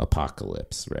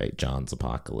apocalypse, right? John's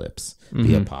apocalypse,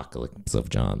 the apocalypse of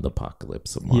John, the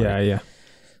apocalypse of Mark. Yeah.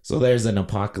 So there's an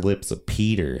apocalypse of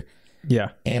Peter. Yeah.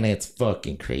 And it's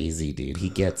fucking crazy, dude. He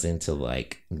gets into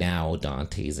now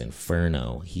Dante's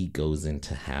Inferno. He goes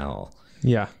into hell.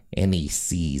 Yeah. And he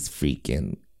sees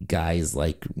freaking guys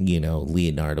like,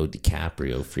 Leonardo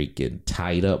DiCaprio freaking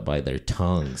tied up by their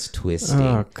tongues, twisting.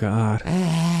 Oh, God.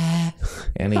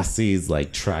 And he sees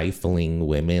trifling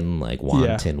women,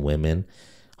 wanton women,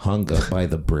 hung up by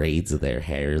the braids of their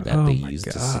hair that they use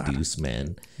to seduce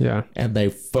men. Yeah. And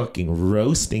they're fucking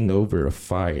roasting over a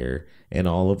fire. And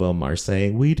all of them are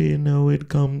saying, we didn't know it'd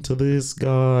come to this,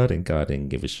 God. And God didn't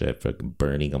give a shit, fucking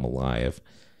burning them alive.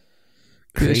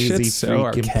 Crazy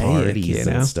freaking parties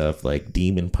and stuff, like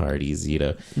demon parties,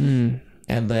 And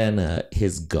then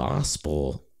his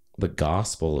gospel, the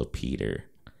Gospel of Peter,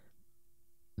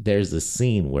 there's a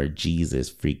scene where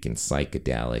Jesus, freaking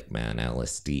psychedelic, man,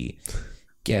 LSD,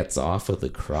 gets off of the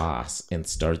cross and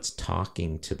starts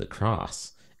talking to the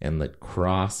cross. And the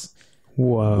cross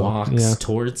walks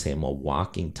towards him, a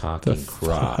walking, talking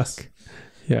cross. Fuck?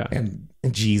 Yeah. And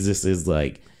Jesus is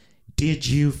like, did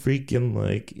you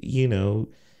freaking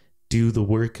do the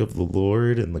work of the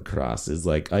Lord? And the cross is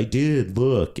like, I did,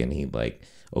 look. And he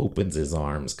opens his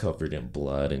arms covered in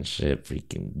blood and shit.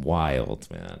 Freaking wild,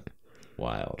 man.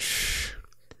 wild.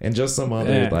 And just some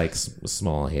other like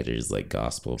small hitters, like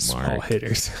Gospel of Mark. Small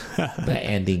hitters. The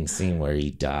ending scene where he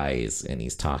dies and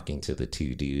he's talking to the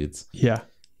two dudes. Yeah.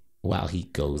 While he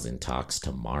goes and talks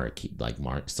to Mark,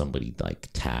 somebody like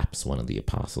taps one of the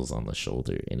apostles on the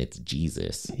shoulder, and it's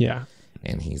Jesus. Yeah.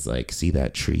 And he's like, see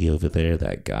that tree over there?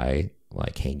 That guy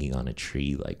like hanging on a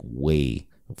tree, like way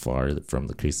far from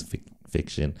the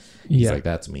crucifixion. He's like,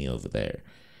 that's me over there.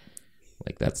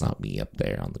 Like, that's not me up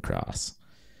there on the cross.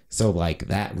 So like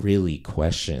that really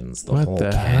questions the whole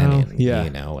canon, you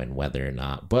know, and whether or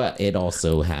not, but it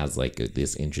also has like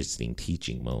this interesting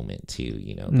teaching moment too,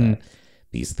 you know, that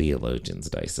these theologians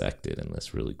dissected in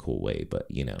this really cool way, but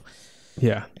you know.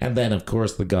 Yeah. And then of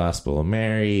course the Gospel of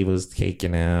Mary was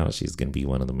taken out. She's going to be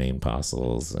one of the main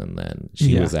apostles. And then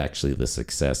she was actually the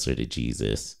successor to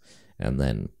Jesus. And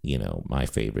then, you know, my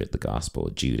favorite, the Gospel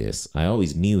of Judas. I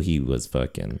always knew he was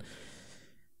fucking...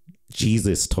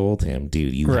 Jesus told him,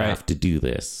 dude, you have to do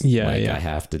this. I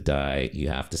have to die. You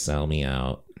have to sell me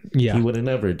out. Yeah. He would have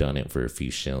never done it for a few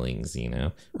shillings, you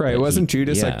know? Right. But wasn't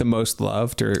Judas like the most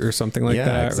loved or something like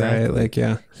that? Exactly. Right.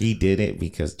 Like, he did it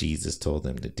because Jesus told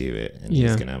him to do it. And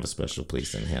he's going to have a special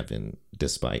place in heaven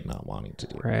despite not wanting to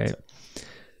do it. Right. So.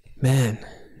 Man,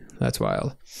 that's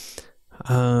wild.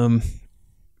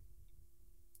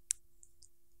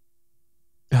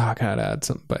 Oh, I gotta add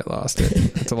something, but I lost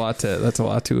it. That's a lot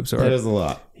to absorb. That is a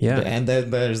lot. Yeah. And then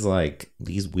there's like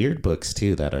these weird books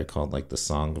too that are called like the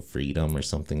Song of Freedom or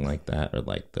something like that, or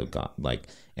like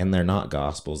and they're not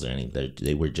gospels or anything.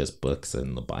 They were just books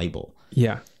in the Bible.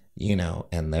 Yeah. You know,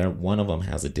 and one of them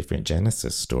has a different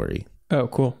Genesis story. Oh,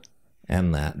 cool.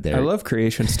 And I love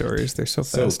creation stories. They're so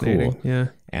fascinating. Cool. Yeah.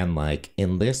 And like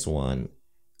in this one,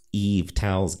 Eve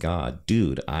tells God,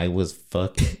 dude, I was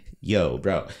fucking yo,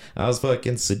 bro, I was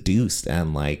fucking seduced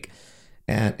and like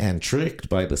and tricked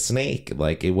by the snake.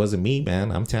 Like, it wasn't me,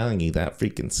 man. I'm telling you, that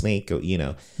freaking snake, you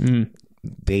know,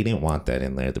 they didn't want that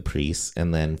in there, the priests.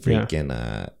 And then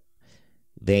freaking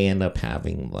they end up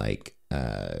having like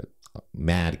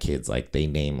mad kids. Like, they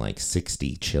name like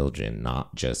 60 children,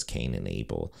 not just Cain and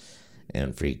Abel.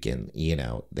 And freaking, you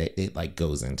know, it like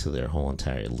goes into their whole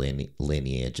entire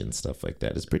lineage and stuff like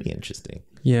that. It's pretty interesting.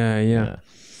 Yeah.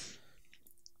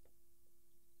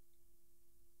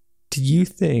 Do you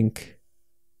think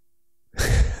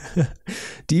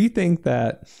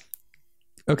that,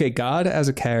 okay, God as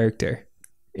a character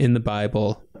in the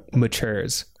Bible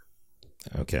matures?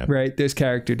 Okay. Right? There's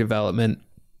character development,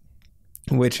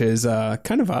 which is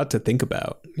kind of odd to think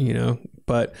about, you know,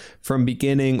 but from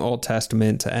beginning Old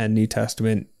Testament to end New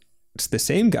Testament, it's the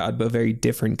same God, but very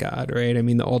different God, right? I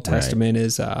mean, the Old Testament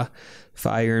is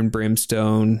fire and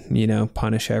brimstone, you know,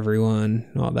 punish everyone,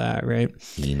 all that, right?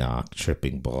 Enoch,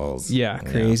 tripping balls. Yeah,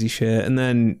 crazy shit. And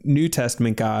then New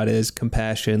Testament God is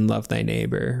compassion, love thy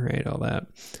neighbor, right? All that.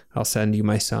 I'll send you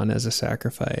my son as a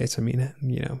sacrifice. I mean,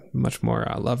 you know, much more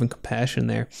love and compassion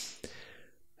there.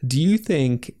 Do you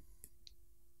think,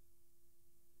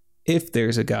 if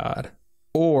there's a God,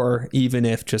 or even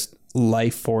if just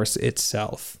life force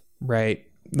itself, right?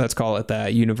 Let's call it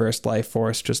that, universe, life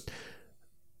force, just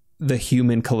the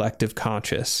human collective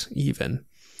conscious even.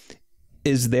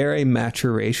 Is there a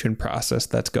maturation process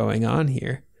that's going on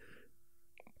here?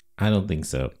 I don't think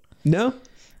so. No?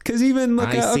 Because even look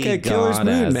at Killer's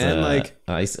Moon, man.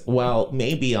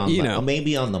 Maybe on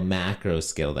maybe on the macro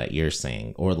scale that you're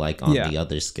saying, or like on the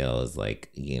other scale is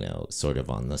like, you know, sort of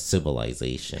on the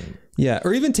civilization. Yeah,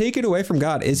 or even take it away from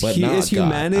God. Is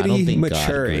humanity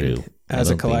maturing as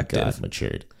a collective? God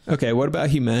matured. Okay, what about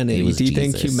humanity? Do you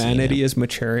think humanity is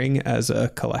maturing as a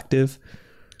collective?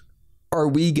 Are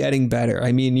we getting better?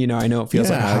 I mean, you know, I know it feels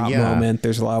like a hot moment.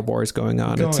 There's a lot of wars going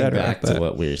on, etc. Going back to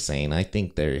what we were saying, I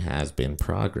think there has been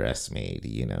progress made.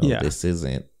 You know, this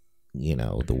isn't, you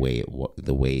know, the way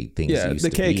things used to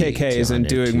be. The KKK isn't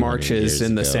doing marches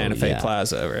in the Santa Fe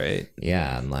Plaza, right?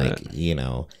 Yeah, and like, you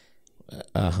know,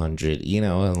 100, you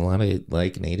know, and a lot of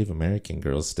like Native American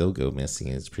girls still go missing.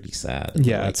 It's pretty sad. And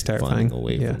yeah, it's terrifying. Running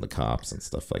away from the cops and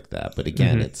stuff like that. But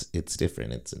again, it's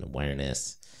different. It's an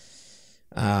awareness.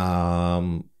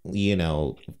 You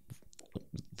know,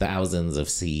 thousands of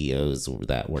CEOs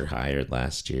that were hired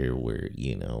last year were,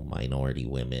 you know, minority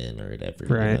women or whatever.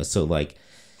 Right. You know? So like,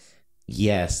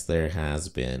 yes, there has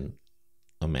been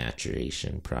a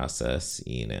maturation process,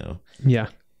 you know. Yeah.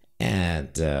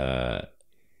 And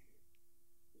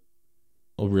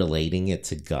relating it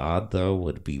to God though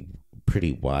would be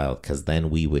pretty wild, because then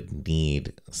we would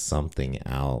need something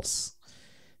else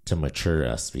to mature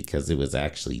us, because it was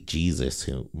actually Jesus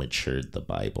who matured the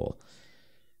Bible.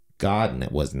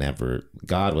 God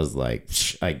was like,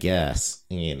 I guess,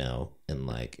 you know, and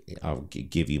like, I'll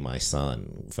give you my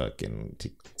son, fucking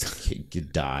to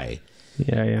die.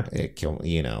 Yeah. It kill,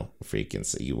 you know, freaking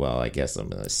say, well, I guess I'm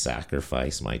gonna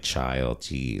sacrifice my child.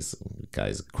 Jeez,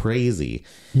 guy's crazy.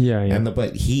 Yeah.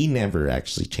 But he never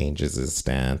actually changes his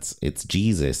stance. It's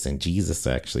Jesus, and Jesus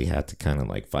actually had to kind of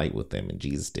like fight with him, and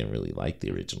Jesus didn't really like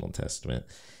the original Testament.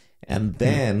 And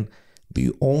then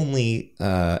the only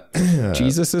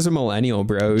Jesus is a millennial,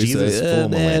 bro. He's Jesus like, full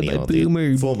millennial,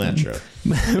 dude. Full metro.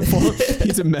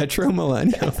 He's a metro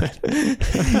millennial.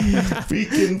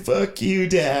 Freaking fuck you,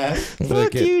 Dad.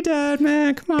 Fuck you, Dad,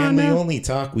 man. Come on. And now. the only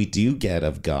talk we do get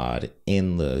of God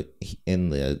in the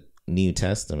New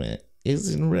Testament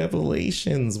is in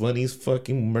Revelations when he's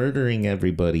fucking murdering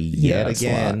everybody yet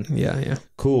again. Yeah.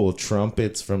 Cool.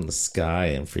 Trumpets from the sky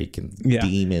and freaking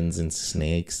demons and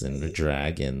snakes and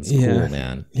dragons. Cool,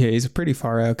 man. Yeah, he's a pretty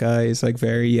far out guy. He's like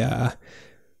very,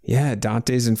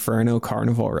 Dante's Inferno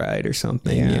carnival ride or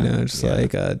something, you know, just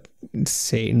like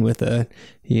Satan with a,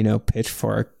 you know,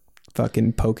 pitchfork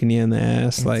fucking poking you in the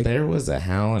ass. If like there was a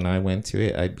hell and I went to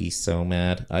it, I'd be so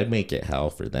mad. I'd make it hell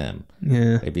for them.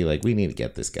 Yeah. I'd be like, we need to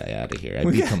get this guy out of here.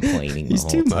 I'd be complaining the He's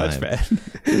whole too time. much, man.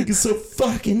 Like, it's so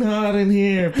fucking hot in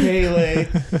here, Pele.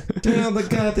 Turn on the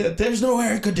goddamn. There's no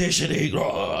air conditioning.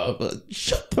 Oh,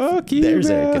 shut the fuck you. There's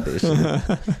bro. air conditioning.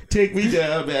 Take me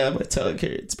down, man. My tongue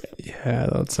hurts, man. Yeah,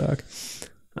 that would suck.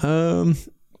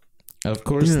 Of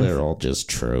course, they're all just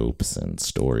tropes and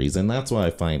stories, and that's why I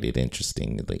find it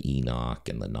interesting. The Enoch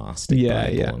and the Gnostic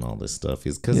Bible and all this stuff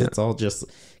is because it's all just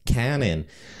canon.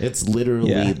 It's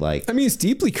literally like, I mean, it's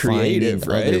deeply creative,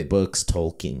 right? Other books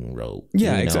Tolkien wrote,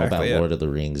 exactly, about Lord of the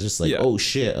Rings, just like, oh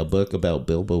shit, a book about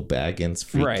Bilbo Baggins'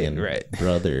 freaking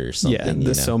brother or something.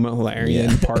 The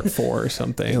Silmarillion Part 4 or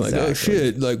something. Like, oh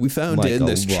shit, like we found it in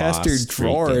this Chester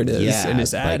drawer in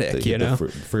his attic. You know,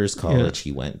 first college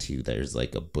he went to, there's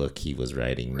like a book he was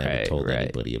writing, never told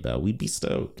anybody about. We'd be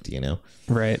stoked, you know,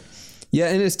 right? Yeah,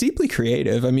 and it's deeply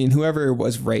creative. I mean, whoever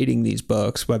was writing these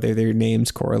books, whether their names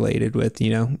correlated with, you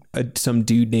know, some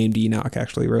dude named Enoch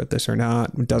actually wrote this or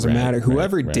not, it doesn't matter.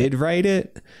 Whoever did write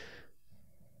it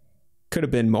could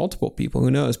have been multiple people,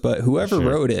 who knows? But whoever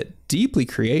wrote it, deeply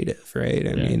creative, right?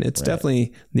 I mean, it's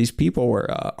definitely, these people were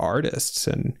artists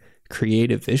and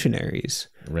creative visionaries.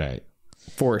 Right.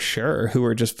 For sure, who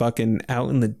were just fucking out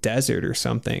in the desert or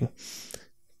something,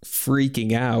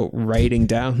 freaking out, writing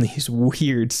down these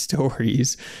weird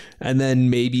stories and then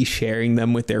maybe sharing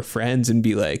them with their friends and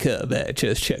be like, oh man,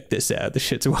 just check this out, the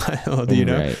shit's wild, you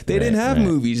know. They didn't have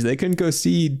movies, they couldn't go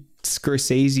see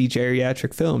Scorsese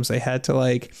geriatric films, they had to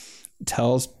like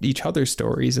tell each other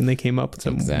stories, and they came up with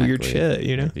some weird shit,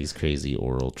 you know, like these crazy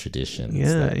oral traditions.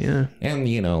 And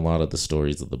you know, a lot of the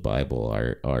stories of the Bible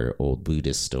are old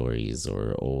Buddhist stories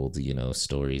or old, you know,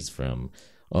 stories from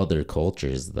other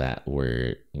cultures that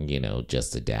were, you know,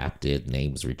 just adapted,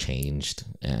 names were changed,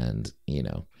 and, you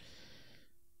know,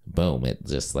 boom, it's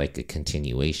just like a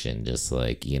continuation, just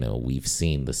like, you know, we've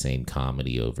seen the same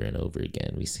comedy over and over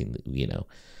again. We've seen, you know,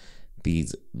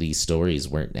 these stories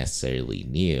weren't necessarily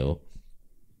new.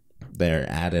 They're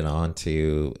added on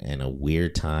to in a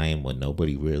weird time when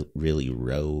nobody really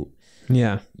wrote.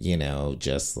 Yeah. You know,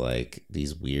 just like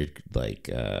these weird, like,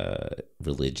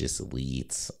 religious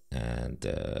elites and,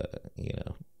 you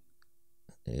know,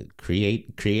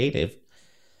 creative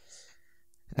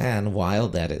and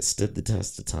wild that it stood the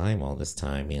test of time all this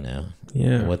time, you know.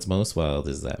 Yeah. What's most wild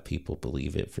is that people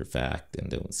believe it for fact and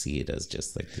don't see it as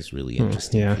just like this really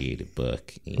interesting creative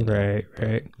book. You know?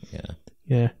 Right.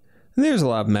 Yeah. And there's a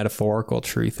lot of metaphorical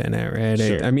truth in it, right?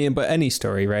 Sure. I mean, but any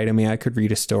story, right? I mean, I could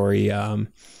read a story, I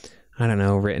don't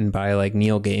know, written by like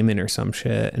Neil Gaiman or some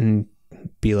shit and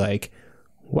be like,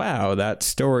 wow, that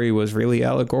story was really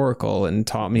allegorical and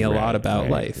taught me a lot about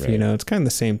life. You know, it's kind of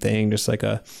the same thing, just like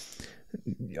a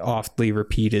oftly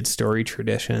repeated story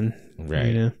tradition. Right.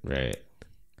 You know? Right.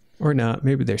 Or not.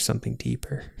 Maybe there's something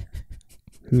deeper.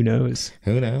 Who knows?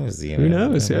 Who knows? You know, who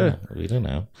knows? We don't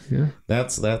know. Yeah.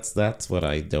 That's what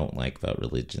I don't like about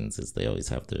religions is they always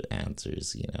have the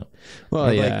answers. You know. Well,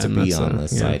 I like to be on the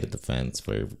side of the fence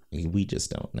where we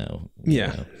just don't know. You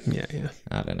know? Yeah.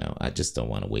 I don't know. I just don't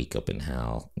want to wake up in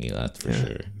hell. You know, that's for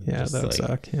sure. Yeah, just that would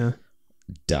suck. Yeah.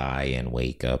 Die and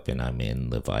wake up and I'm in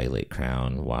the Violet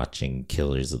Crown watching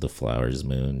Killers of the Flowers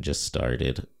Moon just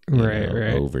started. Right.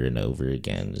 Over and over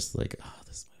again, just like, oh,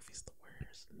 this movie's the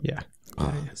worst. Yeah.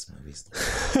 This movie's the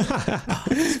worst.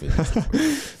 This movie's the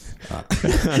worst.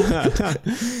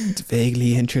 It's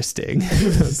vaguely interesting.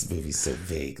 This movie's so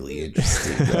vaguely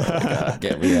interesting. Oh my God,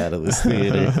 get me out of this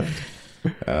theater.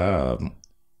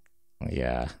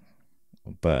 Yeah.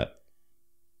 But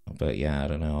But yeah, I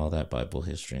don't know, all that Bible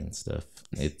history and stuff.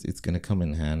 It's gonna come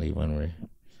in handy when we're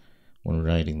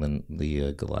writing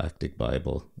the Galactic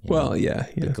Bible.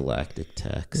 The galactic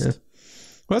text. Yeah.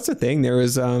 Well, that's the thing. There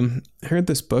was I heard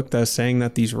this book that was saying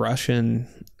that these Russian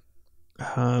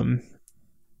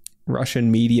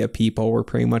media people were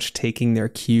pretty much taking their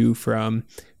cue from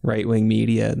right-wing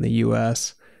media in the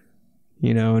U.S.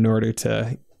 In order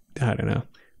to, I don't know,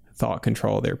 thought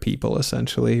control their people,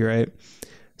 essentially, right?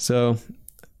 So,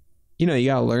 you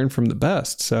gotta learn from the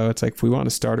best. So it's like, if we want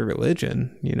to start a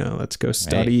religion, let's go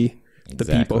study the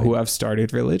people who have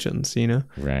started religions,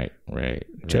 Right.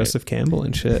 Joseph Campbell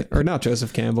and shit. Or not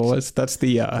Joseph Campbell. That's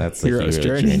the Hero's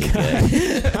Journey guy.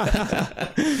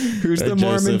 Who's the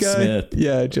Mormon guy? Smith.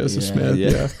 Yeah, Joseph Smith.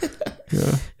 Yeah.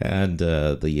 And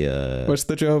what's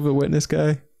the Jehovah's Witness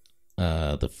guy?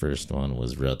 The first one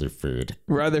was Rutherford.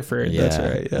 That's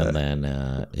right. Yeah. And then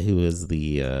who was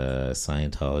the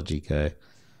Scientology guy?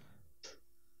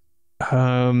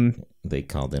 They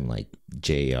called him like JR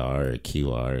or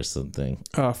QR or something.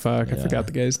 Oh fuck, yeah. I forgot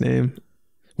the guy's name.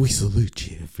 We salute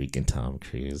you, freaking Tom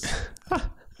Cruise.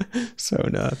 So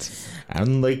nuts.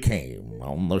 And they came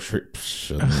on the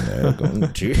ships and they're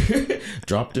going to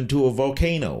dropped into a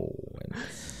volcano. And,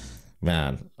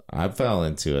 man, I fell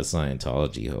into a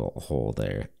Scientology hole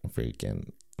there freaking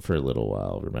for a little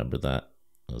while. Remember that?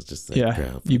 I was just like,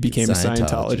 you became a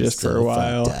Scientologist for a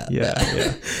while. Yeah.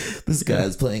 This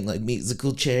guy's playing like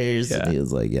musical chairs, and he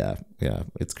was like, yeah,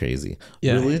 it's crazy.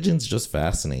 Yeah. Religions just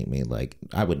fascinate me. Like,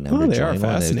 I would never join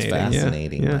one. It's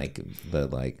fascinating, like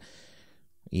the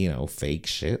fake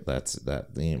shit. That's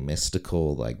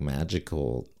mystical, like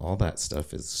magical, all that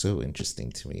stuff is so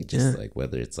interesting to me. Just like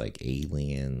whether it's like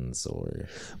aliens or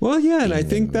and I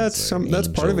think that's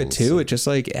part of it too. It just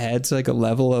like adds like a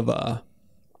level of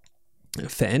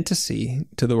fantasy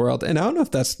to the world, and I don't know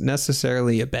if that's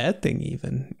necessarily a bad thing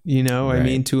even, right. I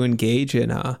mean, to engage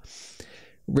in a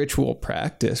ritual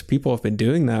practice. People have been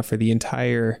doing that for the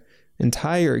entire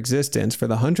existence, for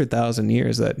the 100,000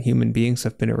 years that human beings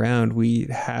have been around. We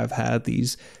have had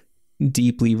these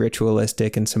deeply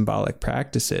ritualistic and symbolic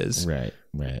practices, right.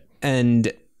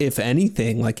 And if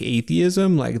anything, like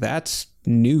atheism, like that's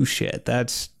new shit.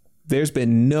 There's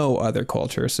been no other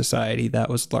culture or society that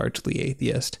was largely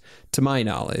atheist, to my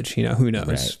knowledge. Who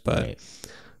knows?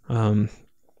 And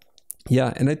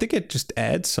I think it just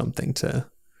adds something to,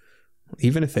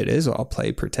 even if it is all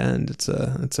play pretend, it's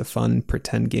a fun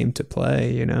pretend game to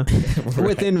play,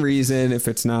 within reason. If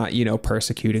it's not,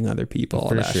 persecuting other people,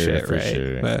 all that shit, right?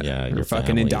 Sure. But you're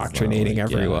fucking indoctrinating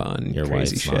everyone. Your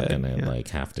crazy wife's shit. not gonna like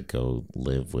have to go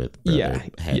live with brother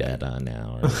Hedda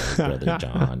now or like brother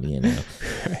John,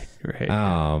 Right.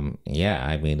 I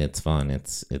mean, it's fun.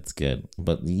 It's good.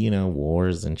 But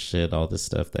wars and shit, all this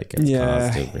stuff that gets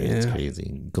caused over it's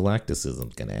crazy.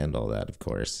 Galacticism's gonna end all that, of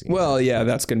course.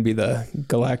 That's gonna be the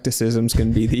Galacticism's gonna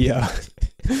be the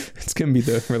it's gonna be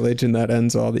the religion that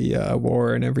ends all the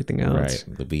war and everything else.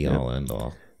 Right. The be all end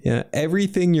all. Yeah.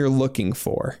 Everything you're looking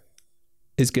for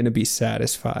is gonna be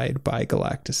satisfied by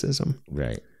Galacticism.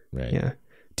 Right. Yeah.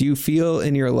 Do you feel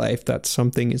in your life that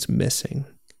something is missing?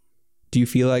 Do you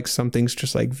feel like something's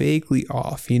just like vaguely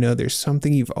off? There's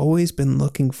something you've always been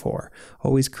looking for,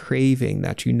 always craving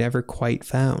that you never quite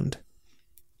found.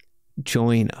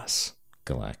 Join us.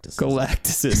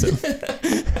 Galacticism.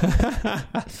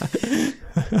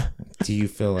 Do you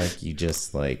feel like you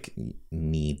just like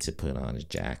need to put on a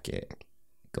jacket?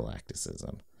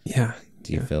 Galacticism. Yeah.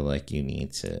 Do you feel like you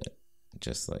need to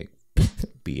just like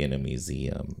be in a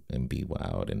museum and be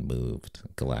wowed and moved?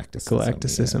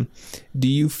 Galacticism. Do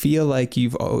you feel like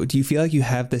you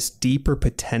have this deeper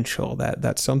potential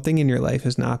that something in your life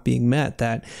is not being met,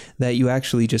 that you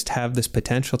actually just have this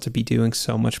potential to be doing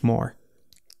so much more?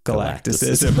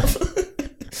 Galacticism.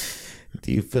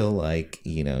 Do you feel like,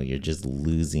 you're just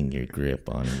losing your grip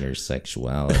on your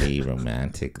sexuality,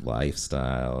 romantic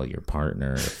lifestyle, your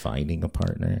partner, finding a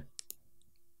partner?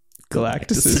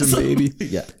 Galacticism, baby.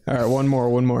 Yeah. All right, one more.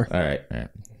 All right.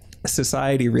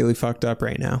 Society really fucked up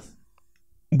right now.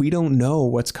 We don't know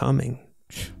what's coming.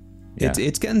 Yeah.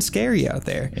 It's getting scary out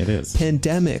there. It is.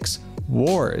 Pandemics,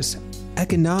 wars,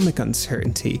 economic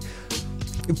uncertainty,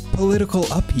 political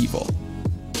upheaval.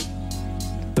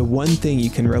 The one thing you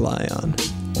can rely on.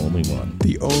 Only one.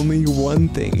 The only one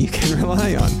thing you can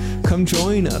rely on. Come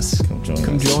join us.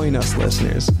 Come join us,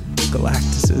 listeners.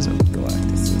 Galacticism.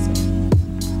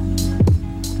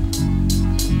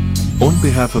 On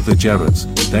behalf of the Jareds,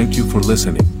 thank you for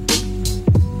listening.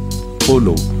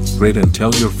 Follow, rate, and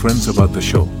tell your friends about the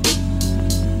show.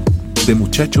 The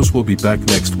Muchachos will be back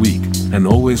next week, and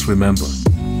always remember,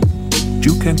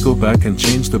 you can't go back and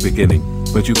change the beginning,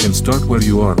 but you can start where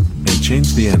you are and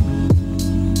change the end.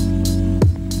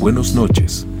 Buenos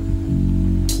noches.